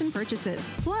 and fashion purchases.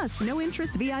 Plus, no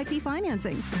interest VIP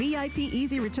financing, VIP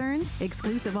easy returns,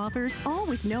 exclusive offers, all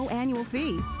with no annual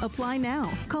fee. Apply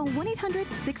now. Call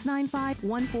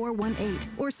 1-800-695-1418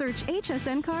 or search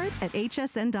HSN card at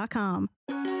hsn.com.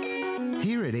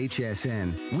 Here at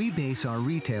HSN, we base our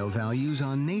retail values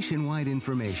on nationwide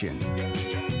information.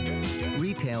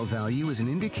 Retail value is an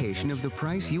indication of the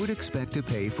price you would expect to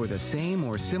pay for the same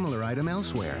or similar item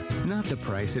elsewhere, not the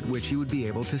price at which you would be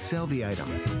able to sell the item.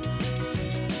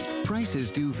 Prices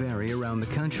do vary around the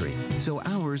country, so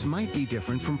ours might be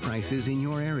different from prices in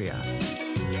your area.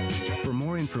 For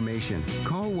more information,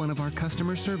 call one of our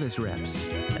customer service reps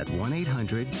at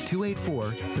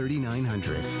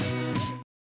 1-800-284-3900.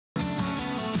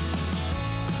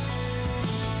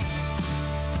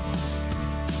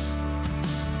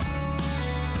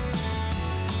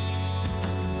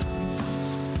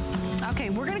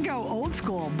 We're going to go old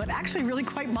school, but actually really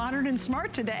quite modern and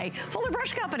smart today. Fuller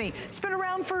Brush Company. It's been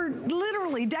around for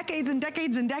literally decades and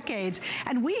decades and decades.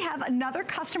 And we have another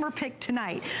customer pick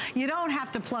tonight. You don't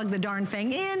have to plug the darn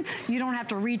thing in. You don't have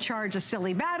to recharge a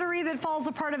silly battery that falls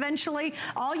apart eventually.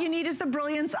 All you need is the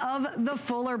brilliance of the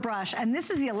Fuller Brush. And this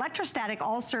is the electrostatic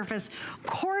all-surface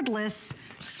cordless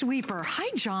sweeper. Hi,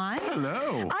 John.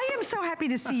 Hello. I am so happy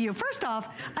to see you. First off,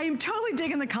 I am totally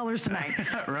digging the colors tonight.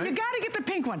 Right? You got to get the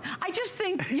pink one. I just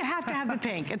think you have to have the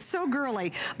pink. It's so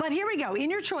girly. But here we go. In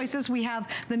your choices, we have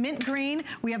the mint green,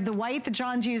 we have the white that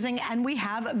John's using, and we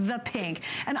have the pink.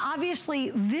 And obviously,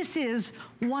 this is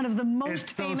one of the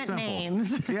most famous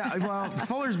names. Yeah, well,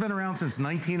 Fuller's been around since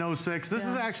 1906. This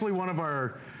is actually one of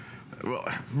our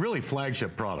really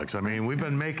flagship products. I mean, we've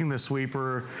been making the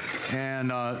sweeper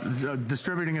and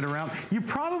distributing it around. You've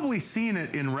probably seen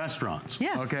it in restaurants,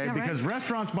 okay? Because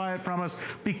restaurants buy it from us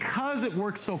because it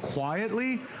works so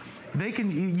quietly. They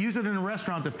can use it in a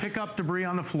restaurant to pick up debris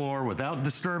on the floor without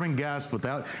disturbing guests,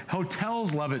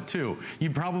 hotels love it too.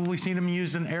 You've probably seen them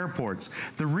used in airports.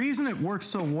 The reason it works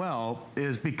so well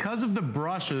is because of the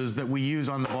brushes that we use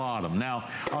on the bottom. Now,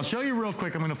 I'll show you real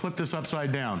quick. I'm gonna flip this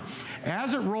upside down.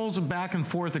 As it rolls back and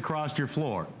forth across your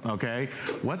floor, okay,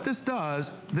 what this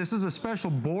does, this is a special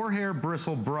boar hair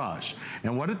bristle brush.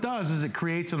 And what it does is it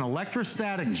creates an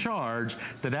electrostatic charge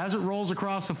that as it rolls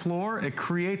across the floor, it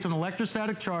creates an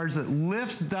electrostatic charge that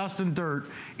lifts dust and dirt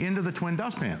into the twin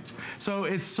dustpans. So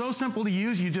it's so simple to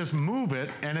use, you just move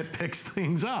it and it picks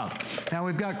things up. Now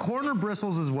we've got corner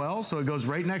bristles as well, so it goes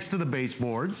right next to the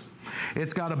baseboards.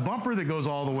 It's got a bumper that goes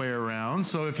all the way around,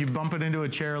 so if you bump it into a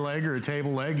chair leg or a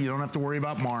table leg, you don't have to worry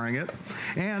about marring it.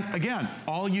 And again,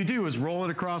 all you do is roll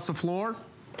it across the floor,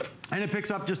 and it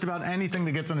picks up just about anything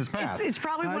that gets in his path. It's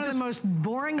probably one of the most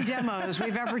boring demos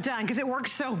we've ever done because it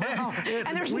works so well.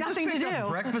 And there's nothing to do. We just picked up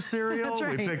breakfast cereal. That's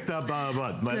right. We picked up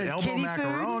elbow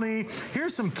macaroni.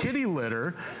 Here's some kitty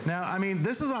litter. Now, I mean,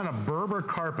 this is on a Berber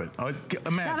carpet.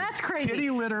 Imagine. Now that's crazy. Kitty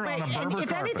litter on a Berber carpet.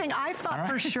 If anything, I thought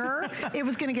for sure it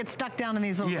was going to get stuck down in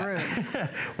these little grooves.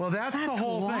 Well, that's the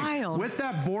whole thing. With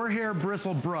that boar hair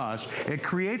bristle brush, it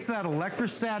creates that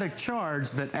electrostatic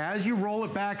charge that as you roll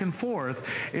it back and forth,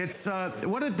 it's it's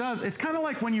what it does, it's kind of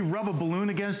like when you rub a balloon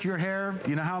against your hair.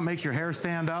 You know how it makes your hair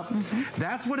stand up?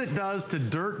 That's what it does to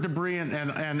dirt, debris,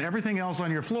 and everything else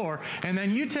on your floor. And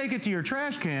then you take it to your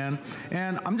trash can,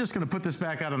 and I'm just going to put this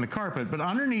back out on the carpet, but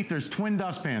underneath there's twin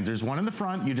dustpans. There's one in the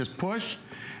front, you just push,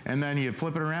 and then you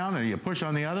flip it around and you push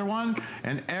on the other one,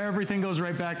 and everything goes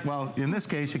right back. Well, in this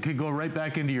case, it could go right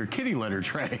back into your kitty litter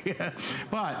tray.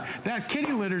 But that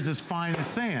kitty litter is as fine as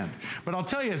sand. But I'll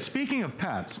tell you, speaking of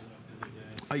pets,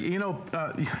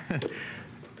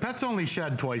 pets only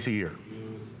shed twice a year.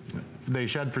 They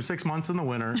shed for 6 months in the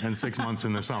winter and 6 months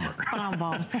in the summer.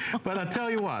 But I'll tell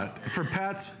you what, for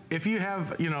pets, if you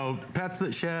have, pets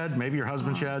that shed, maybe your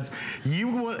husband sheds, you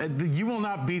will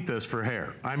not beat this for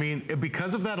hair. I mean,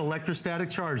 because of that electrostatic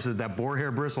charge that boar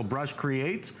hair bristle brush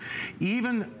creates,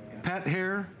 even pet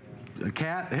hair,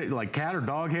 like cat or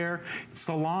dog hair,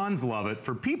 salons love it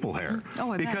for people hair.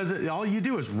 Because all you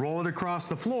do is roll it across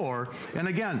the floor. And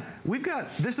again,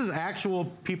 this is actual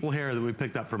people hair that we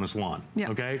picked up from a salon,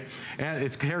 okay? And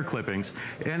it's hair clippings,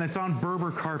 and it's on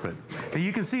Berber carpet. And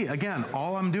you can see, again,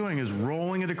 all I'm doing is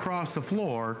rolling it across the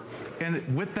floor,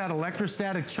 and with that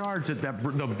electrostatic charge that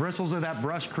the bristles of that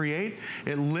brush create,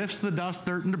 it lifts the dust,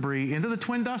 dirt, and debris into the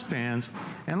twin dustpans.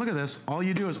 And look at this, all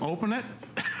you do is open it,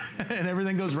 and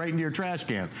everything goes right into your trash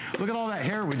can. Look at all that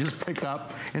hair we just picked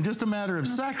up in just a matter of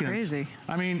seconds. Crazy.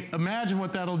 I mean, imagine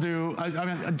what that'll do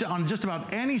on just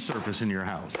about any surface in your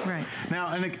house. Right.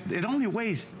 Now, and it only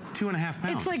weighs 2.5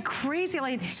 pounds. It's like crazy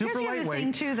light. Super Here's the other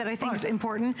thing too that I think is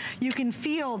important. You can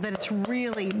feel that it's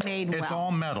really made well. It's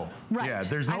all metal. Right. Yeah,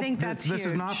 there's no, I think that's this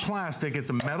is not plastic. It's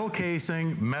a metal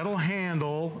casing, metal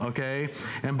handle, okay?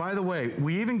 And by the way,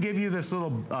 we even give you this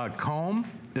little comb.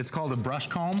 It's called a brush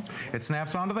comb. It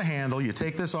snaps onto the handle. You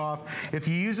take this off. If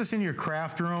you use this in your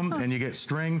craft room and you get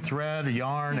string, thread, or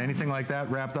yarn, anything like that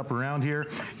wrapped up around here,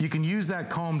 you can use that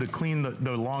comb to clean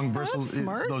the long bristles,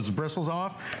 those bristles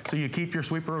off, so you keep your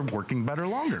sweeper working better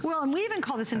longer. Well, and we even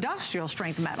call this industrial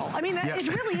strength metal. I mean, it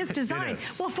really is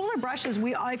designed. Well, Fuller brushes,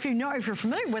 if you're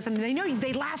familiar with them,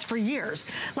 they last for years.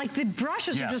 Like the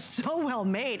brushes are just so well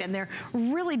made, and they're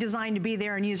really designed to be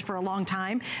there and used for a long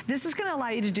time. This is going to allow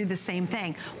you to do the same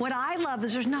thing. What I love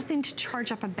is there's nothing to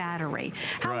charge up a battery.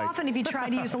 How often have you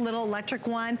tried to use a little electric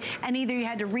one and either you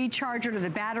had to recharge it or the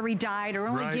battery died or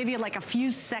only give you like a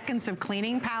few seconds of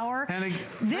cleaning power? And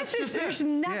there's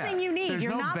nothing you need. There's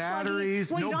You're no not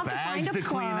batteries, plugging. Well, no bags to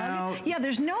clean out. Yeah,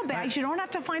 there's no bags. You don't have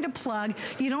to find a plug.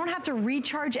 You don't have to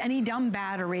recharge any dumb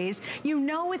batteries. You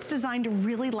know it's designed to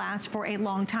really last for a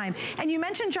long time. And you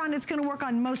mentioned, John, it's going to work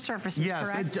on most surfaces,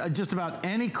 correct? Yes, just about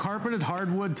any carpeted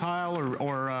hardwood tile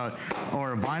or a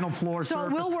vinyl floor surface. So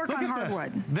it will work on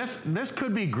hardwood. This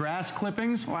could be grass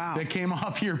clippings that came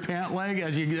off your pant leg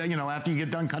as after you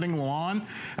get done cutting the lawn.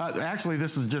 Actually,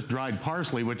 this is just dried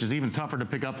parsley, which is even tougher to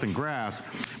pick up than grass.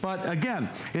 But again,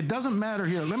 it doesn't matter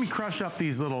here. Let me crush up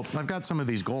these little, I've got some of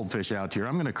these goldfish out here.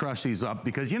 I'm going to crush these up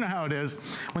because you know how it is.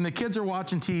 When the kids are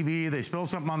watching TV, they spill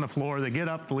something on the floor, they get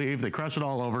up to leave, they crush it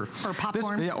all over. Or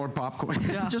popcorn. Or popcorn.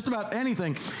 Just about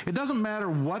anything. It doesn't matter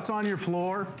what's on your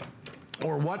floor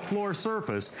or what floor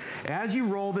surface, as you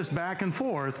roll this back and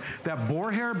forth, that boar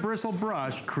hair bristle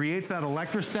brush creates that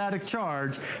electrostatic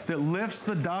charge that lifts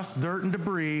the dust, dirt, and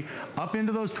debris up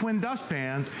into those twin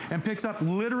dustpans and picks up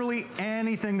literally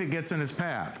anything that gets in its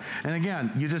path. And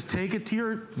again, you just take it to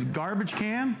your garbage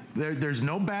can. There's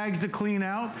no bags to clean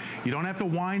out. You don't have to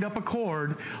wind up a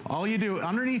cord. All you do,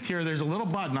 underneath here, there's a little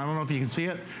button. I don't know if you can see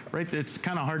it. Right, it's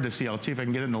kind of hard to see. I'll see if I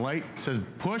can get it in the light. It says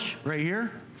push right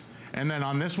here. And then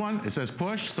on this one, it says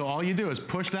push, so all you do is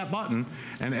push that button,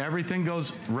 and everything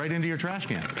goes right into your trash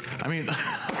can. I mean,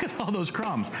 look at all those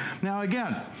crumbs. Now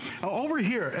again, over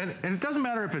here, and it doesn't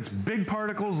matter if it's big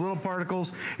particles, little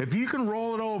particles, if you can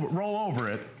roll over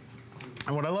it,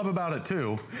 and what I love about it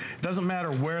too, it doesn't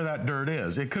matter where that dirt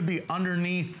is. It could be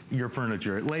underneath your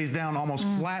furniture. It lays down almost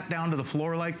flat down to the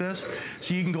floor like this,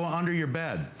 so you can go under your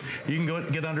bed. You can go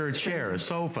get under a chair, a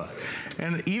sofa.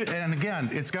 And again,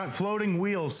 it's got floating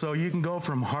wheels, so you can go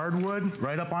from hardwood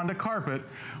right up onto carpet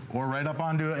or right up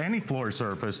onto any floor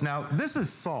surface. Now, this is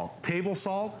salt, table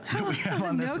salt that we have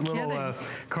on this little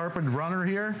carpet runner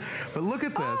here. But look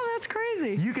at this. Oh, that's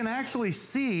crazy. You can actually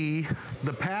see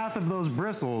the path of those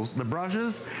bristles, the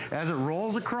brushes, as it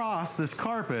rolls across this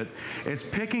carpet. It's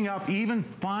picking up even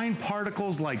fine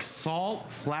particles like salt,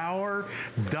 flour,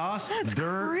 dust,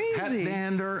 dirt, pet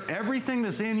dander. Everything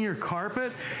that's in your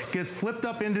carpet gets flipped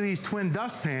up into these twin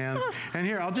dustpans. And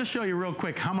here, I'll just show you real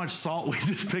quick how much salt we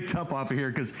just picked up off of here,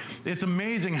 because it's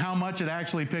amazing how much it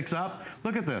actually picks up.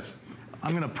 Look at this.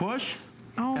 I'm going to push.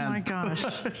 Oh my gosh.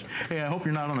 Hey, I hope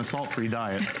you're not on a salt-free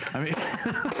diet. I mean,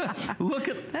 look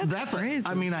at, that's crazy.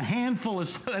 I mean, a handful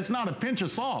of, that's not a pinch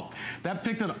of salt. That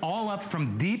picked it all up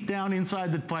from deep down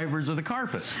inside the fibers of the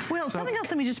carpet. Well, something else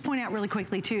let me just point out really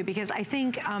quickly too, because I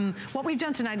think what we've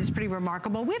done tonight is pretty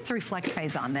remarkable. We have 3 flex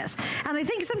pays on this. And I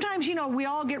think sometimes, you know, we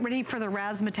all get ready for the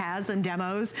razzmatazz and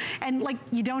demos, and like,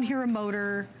 you don't hear a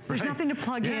motor, there's nothing to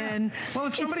plug in. Well,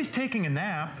 if somebody's taking a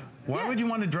nap, why would you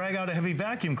want to drag out a heavy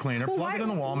vacuum cleaner, plug it in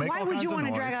the wall, make all kinds of noise? Why would you want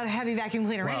to drag out a heavy vacuum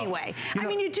cleaner anyway? I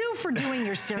mean, you do for doing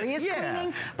your serious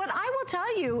cleaning, but I will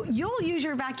tell you, you'll use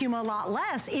your vacuum a lot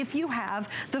less if you have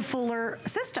the fuller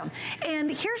system.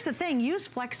 And here's the thing, use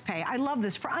FlexPay. I love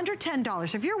this. For under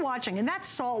 $10, if you're watching, and that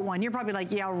salt one, you're probably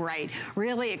like, yeah, right.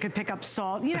 Really, it could pick up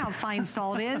salt. You know how fine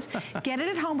salt is. Get it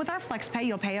at home with our FlexPay.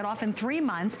 You'll pay it off in 3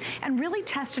 months and really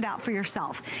test it out for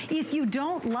yourself. If you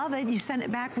don't love it, you send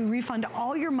it back. We refund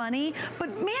all your money.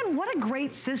 But man, what a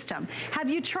great system. Have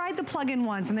you tried the plug-in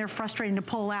ones and they're frustrating to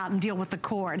pull out and deal with the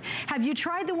cord? Have you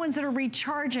tried the ones that are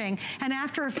recharging and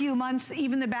after a few months,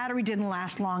 even the battery didn't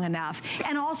last long enough?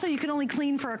 And also you can only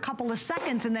clean for a couple of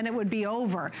seconds and then it would be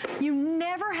over. You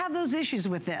never have those issues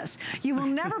with this. You will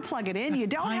never plug it in. You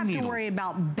don't have to worry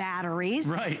about batteries.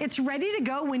 Right. It's ready to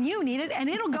go when you need it, and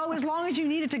it'll go as long as you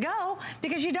need it to go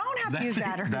because you don't have to use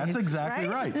batteries. That's exactly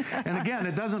right. And again,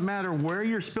 it doesn't matter where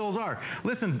your spills are.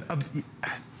 Listen,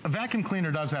 a vacuum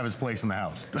cleaner does have its place in the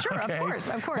house. Sure, okay? of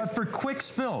course. But for quick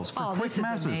spills, for quick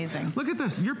messes. Amazing. Look at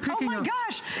this. You're picking up Oh my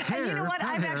gosh. And you know what?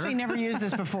 I've actually never used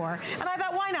this before. And I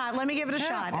thought, why not? Let me give it a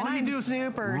shot. All and you do is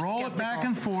roll it back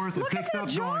and forth. It picks up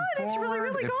going forward. It's really,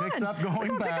 really good. It picks up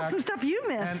going back. Pick up some stuff you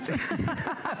missed.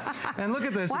 And look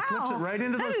at this. It flips it right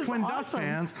into those twin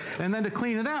dustpans. And then to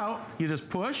clean it out, you just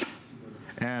push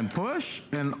and push,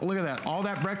 and look at that. All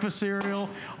that breakfast cereal,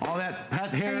 all that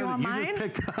pet hair that you just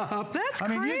picked up. That's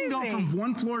crazy. I mean, you can go from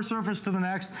one floor surface to the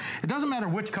next. It doesn't matter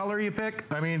which color you pick.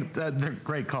 I mean, they're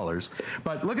great colors.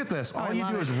 But look at this. All you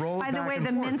do is roll it back and forth. By the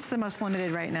way, the mint's the most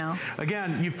limited right now.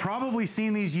 Again, you've probably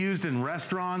seen these used in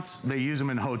restaurants. They use them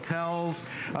in hotels.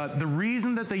 The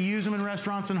reason that they use them in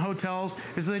restaurants and hotels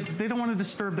is that they don't want to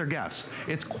disturb their guests.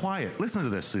 It's quiet. Listen to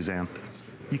this, Suzanne.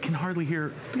 You can hardly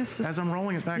hear, as I'm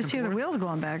rolling it back and forth. Just hear the wheels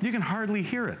going back. You can hardly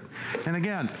hear it. And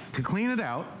again, to clean it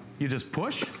out, you just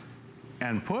push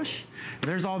and push.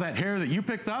 There's all that hair that you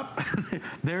picked up.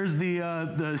 There's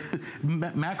the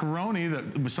macaroni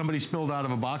that somebody spilled out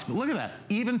of a box. But look at that,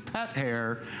 even pet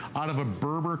hair out of a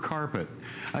Berber carpet.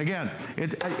 Again,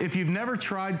 if you've never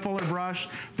tried Fuller Brush,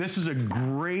 this is a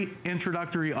great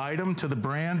introductory item to the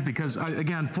brand because,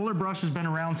 again, Fuller Brush has been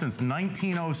around since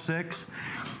 1906.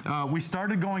 We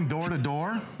started going door to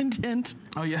door. Intent.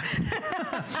 Oh yeah.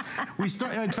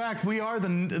 In fact, we are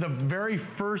the very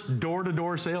first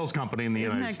door-to-door sales company in the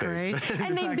United States.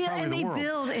 And they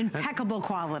build impeccable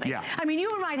quality. Yeah. I mean,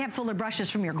 you might have Fuller brushes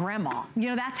from your grandma. You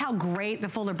know, that's how great the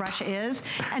Fuller brush is.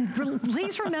 And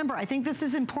please remember, I think this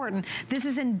is important. This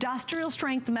is industrial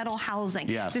strength metal housing.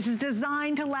 Yes. This is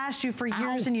designed to last you for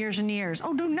years and years and years.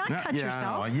 Oh, do not cut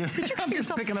yourself. No, Did you cut I'm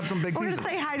just picking up some big pieces. We're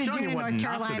going to say hi to June in North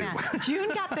Carolina. June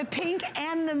got the pink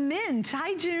and the mint.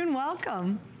 Hi, June.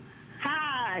 Welcome.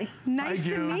 Hi. Nice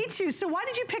to meet you. So why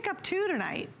did you pick up 2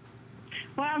 tonight?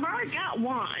 Well, I've already got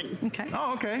one. Okay.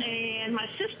 Oh, okay. And my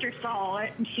sister saw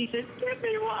it, and she said, give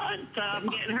me one. So I'm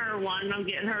getting her one, and I'm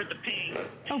getting her the pink.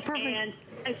 Oh, perfect.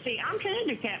 And see, I'm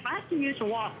handicapped. I have to use a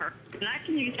walker, and I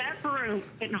can use that for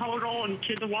and hold on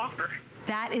to the walker.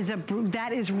 That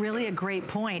is really a great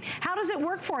point. How does it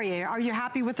work for you? Are you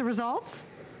happy with the results?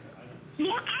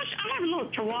 Yeah, I have a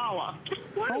little chihuahua. Just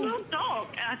one little dog.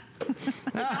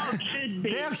 The dog should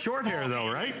be. They have short hair, though,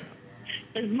 right?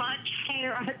 As much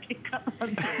hair I pick up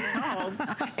on that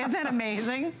dog. Isn't that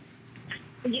amazing?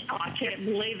 Yeah, I can't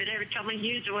believe it. Every time I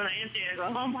use it when I empty it,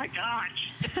 I go, oh my gosh.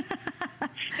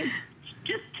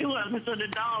 Just 2 of us and a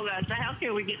dog. I said, how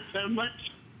can we get so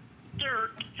much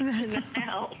dirt in the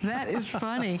house? That is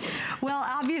funny. Well,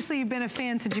 obviously you've been a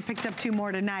fan since you picked up 2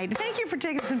 more tonight. Thank you for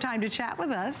taking some time to chat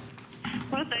with us.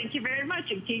 Well, thank you very much,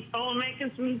 and keep on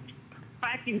making some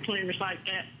vacuum cleaners like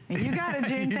that. You got it,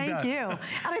 June. Thank you. And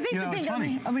I think the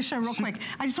big, let me show you real quick.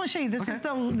 I just want to show you,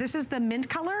 this is the mint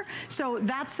color. So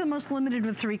that's the most limited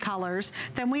with 3 colors.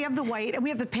 Then we have the white and we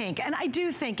have the pink. And I do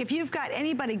think if you've got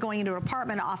anybody going into an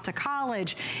apartment off to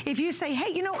college, if you say,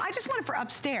 hey, you know, I just want it for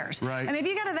upstairs. Right. And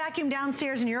maybe you got a vacuum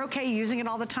downstairs and you're okay using it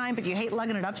all the time, but you hate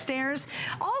lugging it upstairs.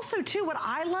 Also, too, what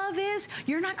I love is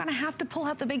you're not going to have to pull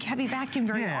out the big heavy vacuum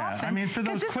very often. I mean, for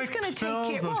those quick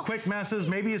spills, those quick messes,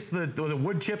 maybe it's the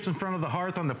wood chips in front of the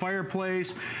hearth on the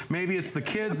fireplace. Maybe it's the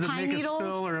kids that make a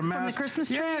spill or a mess. From the Christmas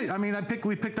tree? Yeah, I mean,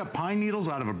 we picked up pine needles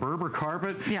out of a Berber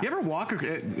carpet. Yeah. You ever walk,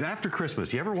 after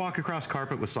Christmas, you ever walk across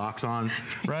carpet with socks on,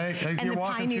 right? And you're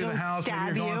walking through the house,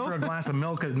 maybe you're going for a glass of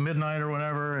milk at midnight or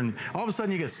whatever, and all of a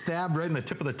sudden you get stabbed right in the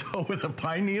tip of the toe with a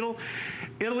pine needle.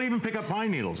 It'll even pick up pine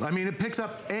needles. I mean, it picks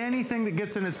up anything that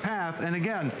gets in its path. And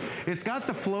again, it's got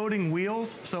the floating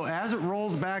wheels, so as it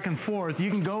rolls back and forth,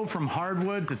 you can go from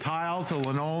hardwood to tile to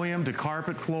linoleum to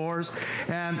carpet floors.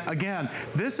 And again,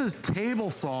 this is table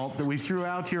salt that we threw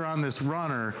out here on this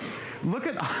runner. Look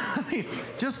at,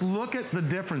 just look at the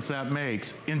difference that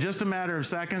makes in just a matter of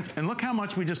seconds. And look how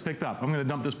much we just picked up. I'm gonna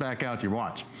dump this back out here,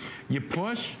 watch. You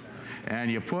push,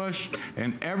 and you push,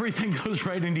 and everything goes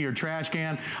right into your trash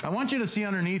can. I want you to see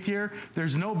underneath here,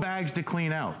 there's no bags to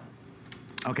clean out.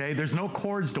 Okay, there's no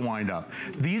cords to wind up.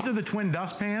 These are the twin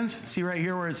dustpans. See right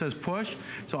here where it says push?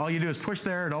 So all you do is push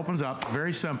there, it opens up,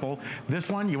 very simple. This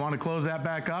one, you want to close that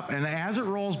back up, and as it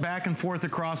rolls back and forth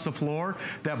across the floor,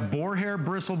 that boar hair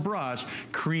bristle brush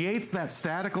creates that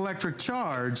static electric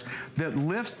charge that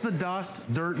lifts the dust,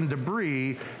 dirt, and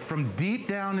debris from deep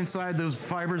down inside those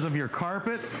fibers of your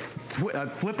carpet,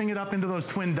 flipping it up into those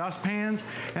twin dustpans.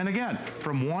 And again,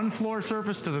 from one floor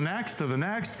surface to the next,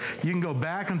 you can go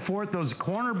back and forth. Those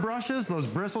corner brushes, those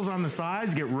bristles on the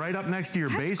sides, get right up next to your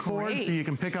baseboard, so you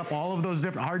can pick up all of those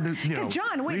different hard to, you know,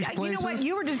 John, wait, you know what?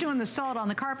 You were just doing the salt on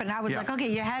the carpet, and I was like, okay,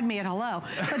 you had me at hello.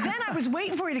 But then I was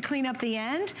waiting for you to clean up the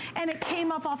end, and it came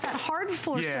up off that hard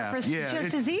floor surface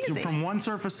just as easy. From one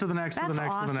surface to the next, to the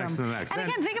next, to the next, to the next. And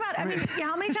again, think about, I mean,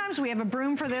 how many times we have a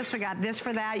broom for this, we got this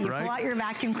for that, you pull out your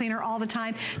vacuum cleaner all the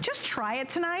time. Just try it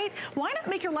tonight. Why not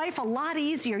make your life a lot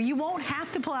easier? You won't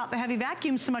have to pull out the heavy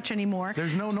vacuum so much anymore.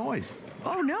 There's no noise.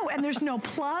 Oh no, and there's no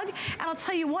plug. And I'll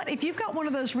tell you what, if you've got one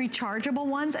of those rechargeable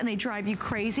ones and they drive you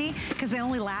crazy because they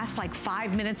only last like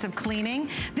 5 minutes of cleaning,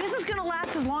 this is gonna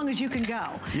last as long as you can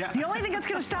go. Yeah. The only thing that's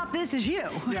gonna stop this is you.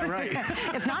 Yeah, right.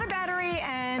 It's not a battery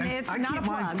and it's not a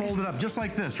plug. I keep mine folded up just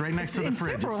like this, right next to the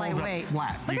fridge. It folds up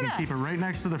flat. You can keep it right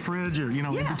next to the fridge or, you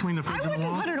know, in between the fridge and the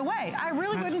wall. I wouldn't put it away. I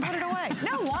really wouldn't put it away.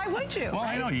 No, why would you? Well,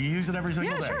 I know, you use it every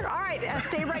single day. Yeah, sure. All right,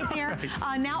 stay right there.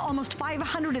 Now almost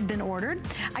 500 have been ordered.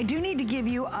 I do need to give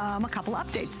you a couple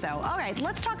updates though. All right,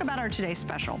 let's talk about our today's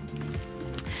special.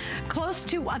 Close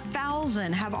to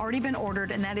 1,000 have already been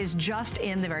ordered, and that is just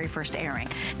in the very first airing.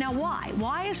 Now, why?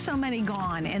 Why is so many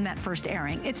gone in that first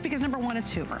airing? It's because number one,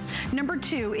 it's Hoover. Number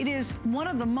two, it is one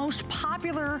of the most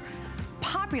popular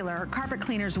carpet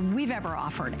cleaners we've ever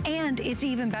offered, and it's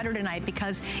even better tonight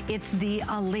because it's the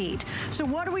Elite. So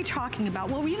what are we talking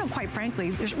about? Well, you know, quite frankly,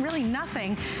 there's really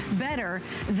nothing better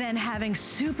than having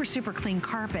super, super clean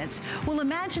carpets. Well,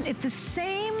 imagine if the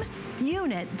same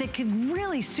unit that can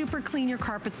really super clean your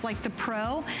carpets like the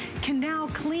Pro can now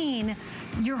clean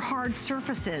your hard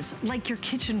surfaces like your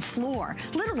kitchen floor.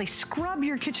 Literally scrub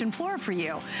your kitchen floor for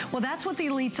you. Well, that's what the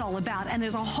Elite's all about, and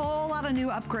there's a whole lot of new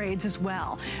upgrades as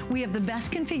well. We have the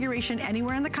best configuration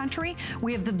anywhere in the country.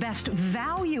 We have the best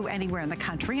value anywhere in the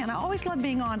country, and I always love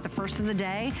being on at the first of the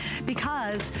day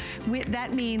because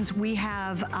that means we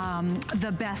have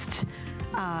the best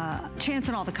chance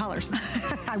in all the colors.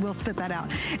 I will spit that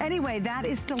out. Anyway, that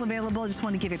is still available. I just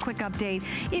want to give you a quick update.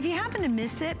 If you happen to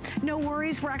miss it, no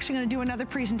worries. We're actually going to do another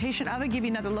presentation of it, give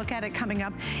you another look at it coming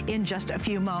up in just a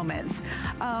few moments.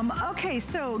 Okay,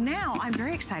 so now I'm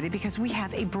very excited because we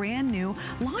have a brand new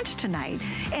launch tonight.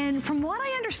 And from what I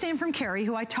understand from Kerry,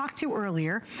 who I talked to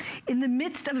earlier, in the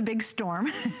midst of a big storm,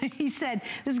 he said,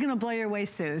 this is going to blow your away,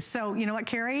 Sue. So you know what,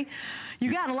 Kerry?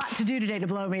 You got a lot to do today to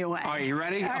blow me away. Are you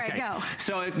ready? All right, go.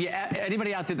 So if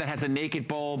anybody out there that has a naked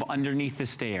bulb underneath the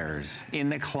stairs, in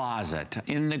the closet,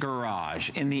 in the garage,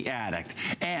 in the attic,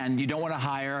 and you don't want to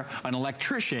hire an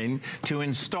electrician to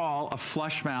install a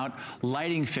flush mount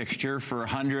lighting fixture for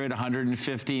 $100,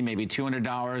 $150, maybe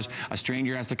 $200, a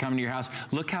stranger has to come to your house,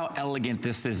 look how elegant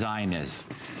this design is.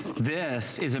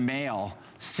 This is a male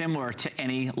similar to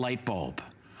any light bulb.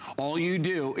 All you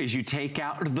do is you take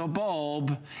out the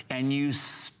bulb and you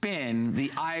spin the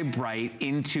eye bright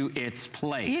into its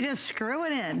place. You just screw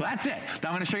it in. Well, that's it. Now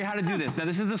I'm going to show you how to do this. Now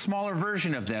this is the smaller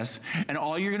version of this, and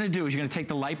all you're going to do is you're going to take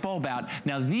the light bulb out.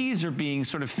 Now these are being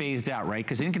sort of phased out, right?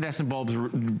 Because incandescent bulbs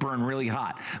burn really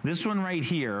hot. This one right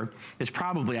here is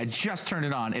probably, I just turned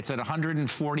it on, it's at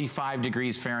 145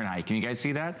 degrees Fahrenheit. Can you guys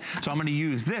see that? So I'm going to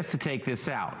use this to take this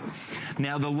out.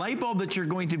 Now the light bulb that you're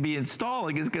going to be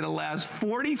installing is going to last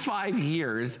 45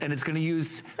 years, and it's going to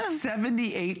use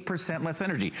 78% less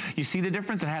energy. You see the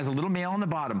difference? It has a little male on the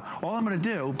bottom. All I'm going to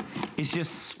do is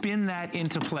just spin that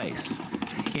into place.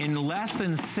 In less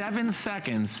than 7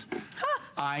 seconds,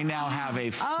 I now have a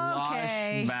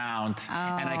flush mount,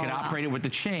 and I can operate it with the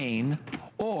chain,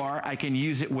 or I can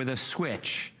use it with a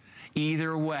switch.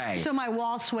 Either way. So my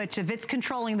wall switch, if it's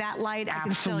controlling that light, I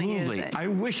can still use it. I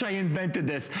wish I invented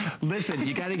this. Listen,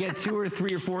 you got to get 2 or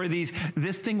 3 or 4 of these.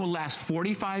 This thing will last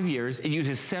 45 years. It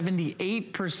uses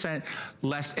 78%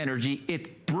 less energy.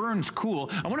 It burns cool.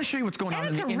 I want to show you what's going on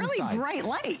in the inside. And it's a really bright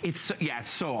light. It's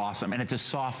so awesome. And it's a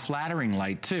soft, flattering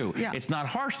light, too. Yeah. It's not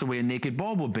harsh the way a naked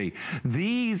bulb would be.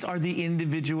 These are the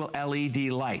individual LED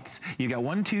lights. You got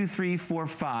 1, 2, 3, 4,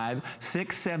 5,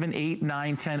 6, 7, 8,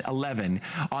 9, 10, 11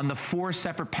 on the 4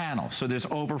 separate panels. So there's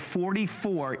over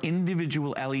 44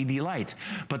 individual LED lights,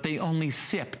 but they only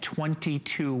sip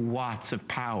 22 watts of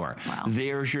power. Wow.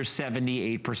 There's your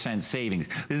 78% savings.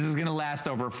 This is going to last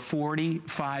over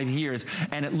 45 years,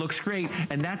 and it looks great.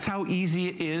 And that's how easy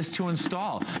it is to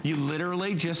install. You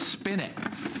literally just spin it.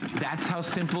 That's how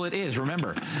simple it is.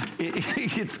 Remember,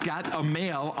 it's got a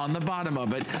male on the bottom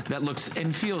of it that looks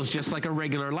and feels just like a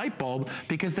regular light bulb,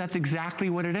 because that's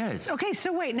exactly what it is. Okay,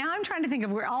 so wait, now I'm trying to think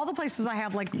of where all the places I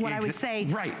have, like what I would say,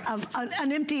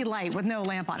 an empty light with no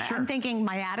lamp on it. Sure. I'm thinking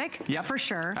my attic, for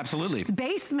sure. Absolutely.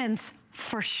 Basements,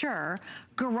 for sure.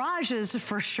 Garages,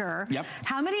 for sure. Yep.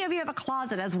 How many of you have a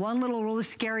closet as one little really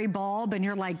scary bulb and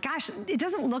you're like, gosh, it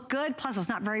doesn't look good, plus it's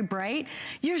not very bright?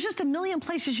 There's just a million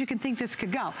places you can think this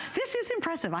could go. This is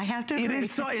impressive, I have to agree.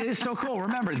 It is so cool.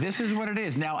 Remember, this is what it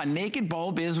is. Now, a naked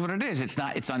bulb is what it is.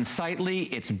 It's unsightly,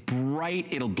 it's bright,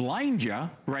 it'll blind you,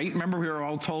 right? Remember, we were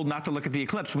all told not to look at the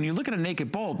eclipse. When you look at a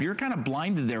naked bulb, you're kind of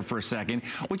blinded there for a second,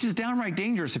 which is downright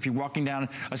dangerous if you're walking down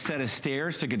a set of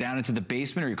stairs to go down into the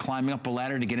basement, or you're climbing up a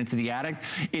ladder to get into the attic.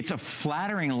 It's a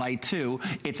flattering light too.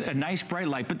 It's a nice bright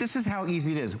light, but this is how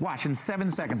easy it is. Watch, in 7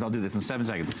 seconds, I'll do this in 7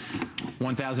 seconds.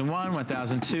 1001,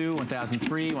 1002,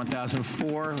 1003,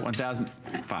 1004,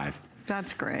 1005.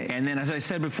 That's great. And then, as I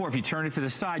said before, if you turn it to the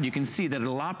side, you can see that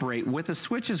it'll operate with a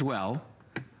switch as well.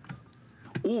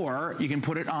 Or you can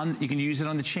put it on, you can use it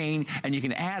on the chain, and you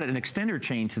can add an extender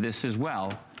chain to this as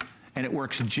well. And it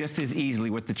works just as easily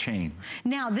with the chain.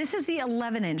 Now, this is the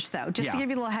 11-inch, though, just to give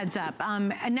you a little heads up.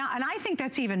 And I think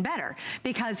that's even better,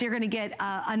 because you're going to get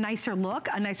a nicer look,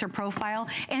 a nicer profile,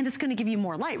 and it's going to give you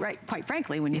more light, right? Quite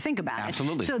frankly, when you think about it.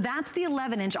 Absolutely. So that's the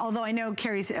 11-inch, although I know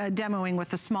Carrie's demoing with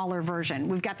the smaller version.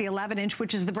 We've got the 11-inch,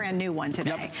 which is the brand new one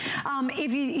today. Yep.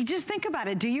 If you just think about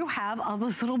it, do you have all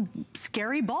those little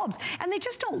scary bulbs? And they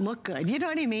just don't look good, you know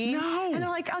what I mean? No. And they're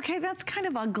like, okay, that's kind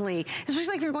of ugly. Especially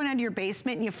like if you're going down to your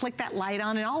basement and you flick that light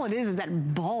on, and all it is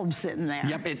that bulb sitting there.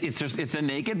 Yep, it's a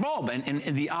naked bulb,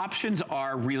 and the options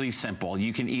are really simple.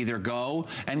 You can either go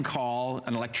and call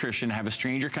an electrician, have a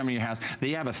stranger come to your house. They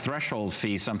have a threshold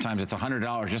fee. Sometimes it's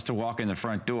 $100 just to walk in the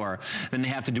front door. Then they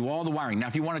have to do all the wiring. Now,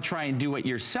 if you want to try and do it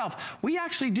yourself, we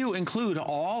actually do include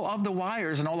all of the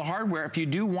wires and all the hardware if you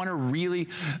do want to really,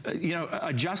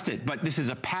 adjust it. But this is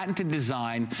a patented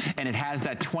design, and it has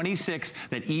that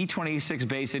E26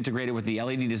 base integrated with the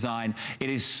LED design.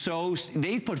 It is so.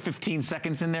 They put 15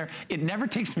 seconds in there. It never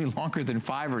takes me longer than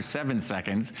 5 or 7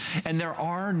 seconds, and there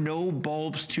are no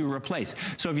bulbs to replace.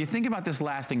 So if you think about this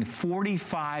lasting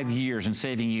 45 years and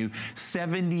saving you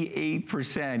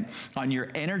 78% on your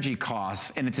energy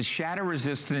costs, and it's a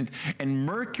shatter-resistant and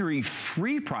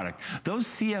mercury-free product. Those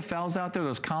CFLs out there,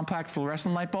 those compact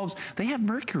fluorescent light bulbs, they have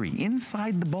mercury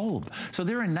inside the bulb. So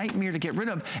they're a nightmare to get rid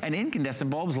of, and incandescent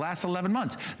bulbs last 11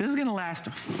 months. This is gonna last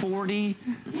 40.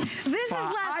 This is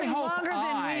lasting longer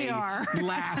than we are.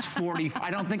 Last 40.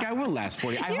 I don't think I will last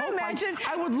 40.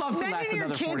 I would love to last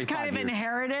another 45 years. Imagine your kids kind of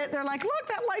inherit it. They're like, look,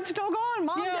 that light's still gone.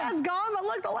 Mom, Dad's gone, but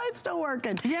look, the light's still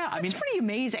working. Yeah, I mean, it's pretty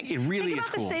amazing. It really is cool.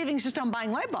 Think about the savings just on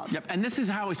buying light bulbs. Yep, and this is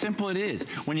how simple it is.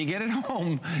 When you get it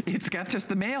home, it's got just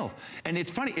the male. And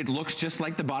it's funny, it looks just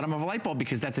like the bottom of a light bulb,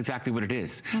 because that's exactly what it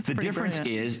is. The difference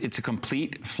is it's a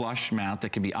complete flush mount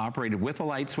that can be operated with a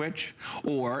light switch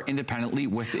or independently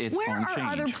with its own change. Where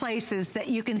are other places that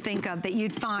you can think of that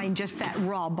you'd find just that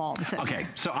raw bulb sitting Okay,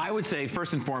 there? so I would say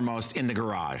first and foremost in the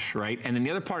garage, right? And then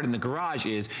the other part in the garage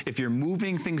is if you're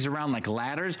moving things around like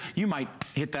ladders, you might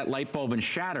hit that light bulb and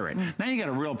shatter it. Now you got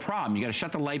a real problem. You got to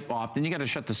shut the light off, then you got to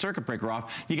shut the circuit breaker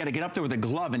off. You got to get up there with a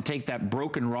glove and take that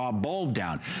broken raw bulb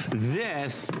down.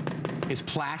 This is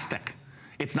plastic.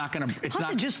 It's not gonna, it's Plus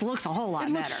not. it just looks a whole lot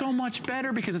better. It looks so much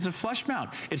better because it's a flush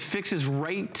mount. It fixes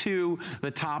right to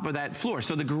the top of that floor.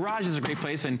 So the garage is a great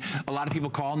place, and a lot of people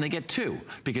call and they get 2,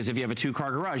 because if you have a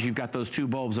 2-car garage, you've got those 2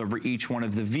 bulbs over each one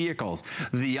of the vehicles.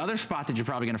 The other spot that you're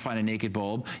probably gonna find a naked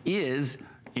bulb is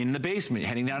in the basement,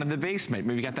 heading down to the basement.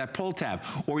 Maybe you got that pull tab,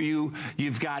 or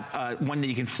you've got one that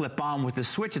you can flip on with the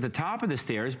switch at the top of the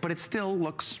stairs, but it still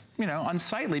looks you know,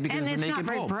 unsightly because it's a naked bulb. And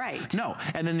it's not very bright. No,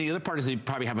 and then the other part is they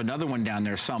probably have another one down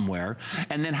there somewhere.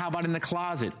 And then how about in the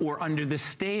closet or under the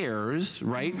stairs,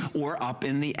 right? Or up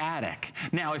in the attic.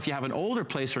 Now, if you have an older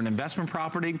place or an investment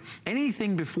property,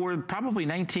 anything before probably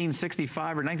 1965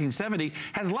 or 1970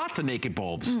 has lots of naked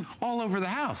bulbs all over the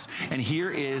house. And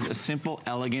here is a simple,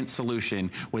 elegant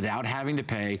solution without having to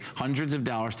pay hundreds of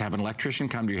dollars to have an electrician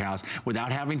come to your house,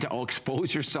 without having to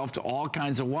expose yourself to all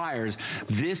kinds of wires.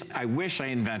 This, I wish I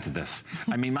invented this.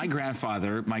 I mean, my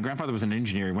grandfather was an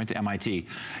engineer, he went to MIT.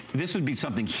 This would be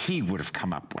something he would have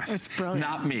come up with. It's brilliant.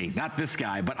 Not me, not this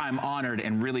guy, but I'm honored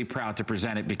and really proud to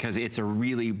present it because it's a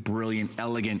really brilliant,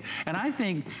 elegant, and I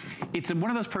think it's one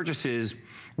of those purchases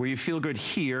where you feel good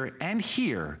here and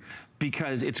here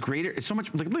because it's greater, it's so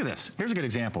much, look at this. Here's a good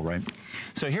example, right?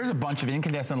 So here's a bunch of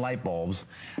incandescent light bulbs.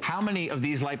 How many of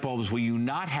these light bulbs will you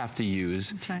not have to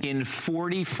use in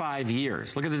 45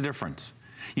 years? Look at the difference.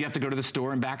 You have to go to the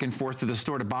store and back and forth to the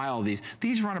store to buy all these.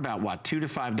 These run about, what, $2 to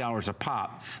 $5 a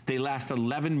pop. They last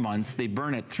 11 months. They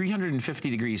burn at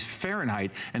 350 degrees Fahrenheit,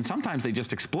 and sometimes they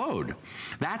just explode.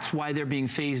 That's why they're being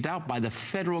phased out by the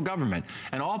federal government.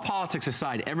 And all politics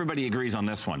aside, everybody agrees on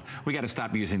this one. We got to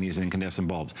stop using these incandescent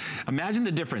bulbs. Imagine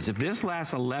the difference. If this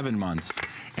lasts 11 months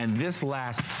and this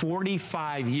lasts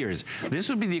 45 years, this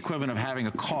would be the equivalent of having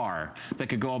a car that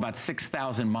could go about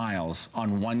 6,000 miles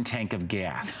on 1 tank of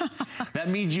gas.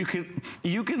 That means you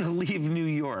could leave New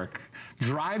York,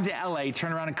 drive to LA,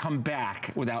 turn around and come back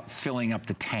without filling up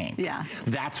the tank. Yeah.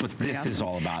 That's what this is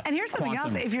all about. And here's something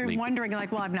else, if you're wondering,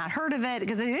 like, well, I've not heard of it,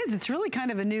 because it's really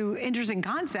kind of a new, interesting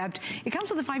concept. It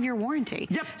comes with a 5-year warranty.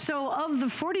 Yep. So of the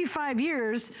 45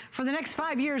 years, for the next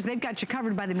 5 years, they've got you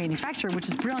covered by the manufacturer, which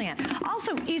is brilliant.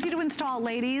 Also, easy to install,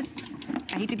 ladies.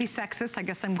 I hate to be sexist, I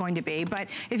guess I'm going to be, but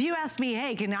if you ask me,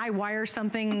 hey, can I wire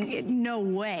something? No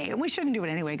way. And we shouldn't do it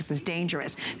anyway, because it's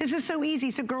dangerous. This is so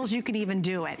easy, so girls, you can even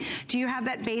do it. Do you have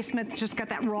that basement that's just got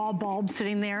that raw bulb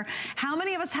sitting there? How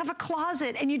many of us have a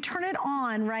closet and you turn it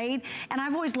on, right? And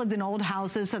I've always lived in old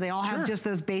houses, so they all have just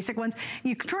those basic ones.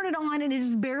 You turn it on and it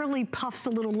just barely puffs a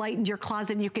little light into your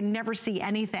closet and you can never see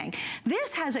anything.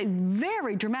 This has a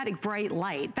very dramatic bright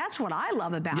light. That's what I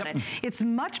love about it. It's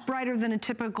much brighter than a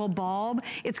typical bulb.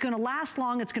 It's gonna last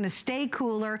long, it's gonna stay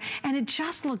cooler, and it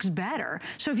just looks better.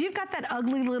 So if you've got that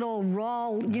ugly little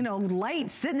raw, you know,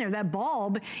 light sitting there, that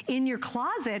bulb in your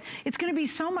closet, it's going to be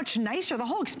so much nicer. The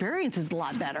whole experience is a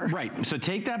lot better. Right. So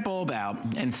take that bulb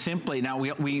out and simply, now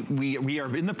we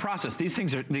are in the process. These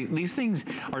things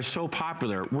are so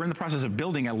popular. We're in the process of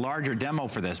building a larger demo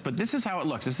for this, but this is how it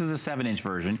looks. This is a 7-inch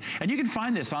version, and you can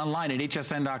find this online at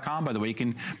hsn.com. By the way, you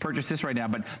can purchase this right now.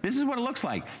 But this is what it looks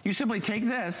like. You simply take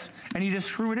this and you just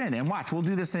screw it in, and watch. We'll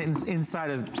do this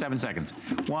inside of 7 seconds.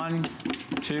 1,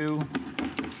 2,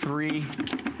 3,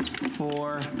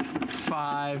 4,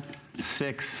 5,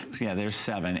 6, yeah, there's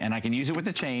 7. And I can use it with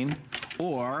the chain,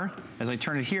 or as I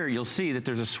turn it here, you'll see that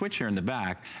there's a switch here in the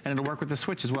back, and it'll work with the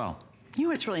switch as well. You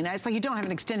know, it's really nice. Like, you don't have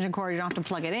an extension cord, you don't have to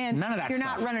plug it in. None of that You're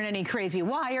stuff. not running any crazy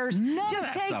wires.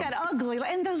 Just take that ugly,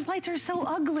 and those lights are so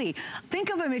ugly. Think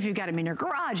of them if you've got them in your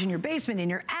garage, in your basement, in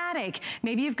your attic.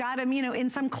 Maybe you've got them, you know, in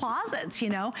some closets, you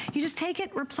know. You just take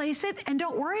it, replace it, and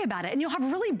don't worry about it. And you'll have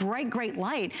really bright, great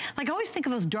light. Like, I always think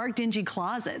of those dark, dingy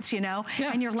closets, you know.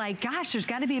 And you're like, gosh, there's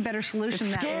got to be a better solution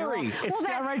than that. Scary. It's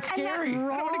downright scary. I don't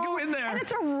want to go in there. And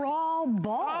it's a raw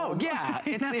bulb. Oh, yeah.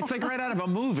 It's like right out of a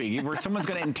movie where someone's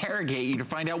going to interrogate you to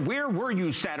find out where were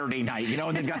you Saturday night, you know,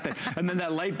 and they've got and then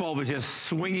that light bulb is just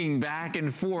swinging back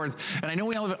and forth. And I know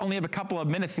we only have a couple of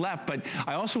minutes left, but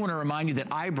I also want to remind you that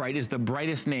iBright is the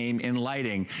brightest name in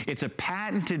lighting. It's a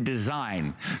patented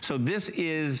design. So this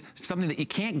is something that you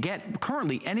can't get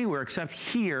currently anywhere except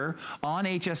here on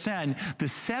HSN. The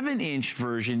 7-inch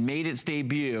version made its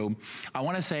debut, I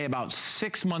want to say about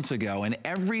 6 months ago, and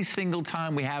every single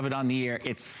time we have it on the air,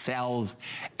 it sells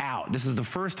out. This is the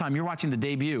first time you're watching the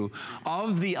debut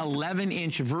of the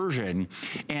 11-inch version,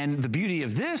 and the beauty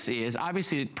of this is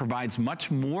obviously it provides much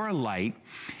more light,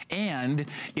 and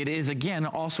it is again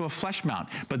also a flush mount.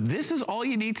 But this is all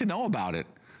you need to know about it.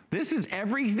 This is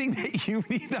everything that you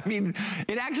need. I mean,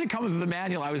 it actually comes with a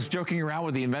manual. I was joking around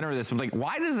with the inventor of this. I'm like,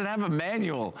 why does it have a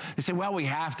manual? They said, well, we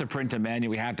have to print a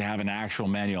manual. We have to have an actual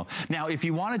manual. Now, if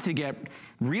you wanted to get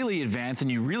really advanced and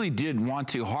you really did want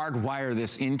to hardwire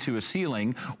this into a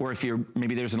ceiling, or if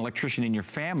maybe there's an electrician in your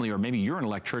family, or maybe you're an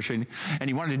electrician and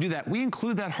you wanted to do that, we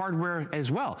include that hardware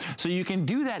as well. So you can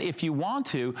do that if you want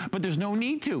to, but there's no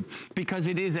need to, because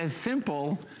it is as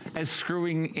simple as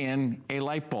screwing in a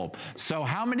light bulb. So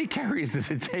how many many calories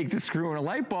does it take to screw in a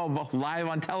light bulb live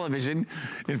on television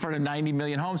in front of 90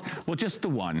 million homes? Well, just the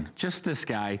one, just this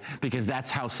guy, because that's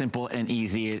how simple and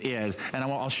easy it is. And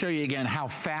I'll show you again how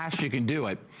fast you can do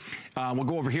it. We'll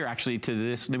go over here actually to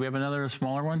this. Do we have another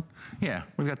smaller one? Yeah,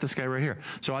 we've got this guy right here.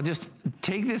 So I'll just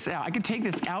take this out. I can take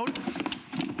this out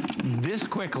this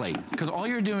quickly, because all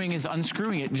you're doing is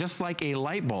unscrewing it just like a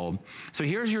light bulb. So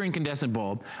here's your incandescent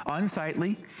bulb,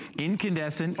 unsightly,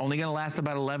 incandescent, only gonna last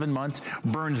about 11 months,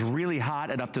 burns really hot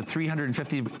at up to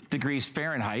 350 degrees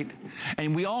Fahrenheit.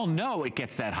 And we all know it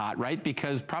gets that hot, right?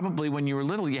 Because probably when you were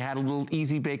little, you had a little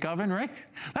easy bake oven, right?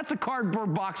 That's a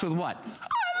cardboard box with what?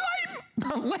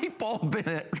 A light bulb in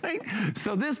it, right?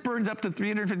 So this burns up to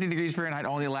 350 degrees Fahrenheit,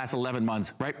 only lasts 11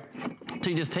 months, right?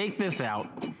 So you just take this out,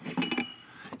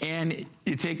 and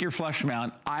you take your flush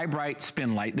mount, iBright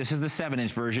Spin Light. This is the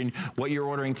 7-inch version. What you're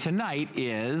ordering tonight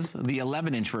is the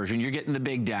 11-inch version. You're getting the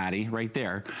Big Daddy right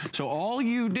there. So all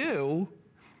you do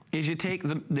is you take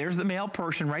there's the male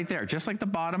portion right there, just like the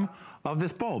bottom of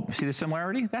this bulb. See the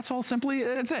similarity? That's all simply,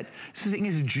 that's it. This thing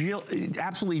is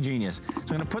absolutely genius. So I'm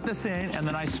gonna put this in and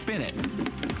then I spin it.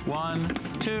 1,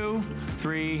 2,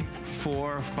 3,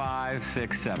 4, 5,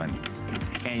 6, 7.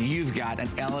 And you've got an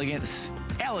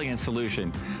elegant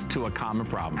solution to a common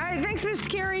problem. All right, thanks, Miss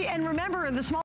Carey. And remember, the small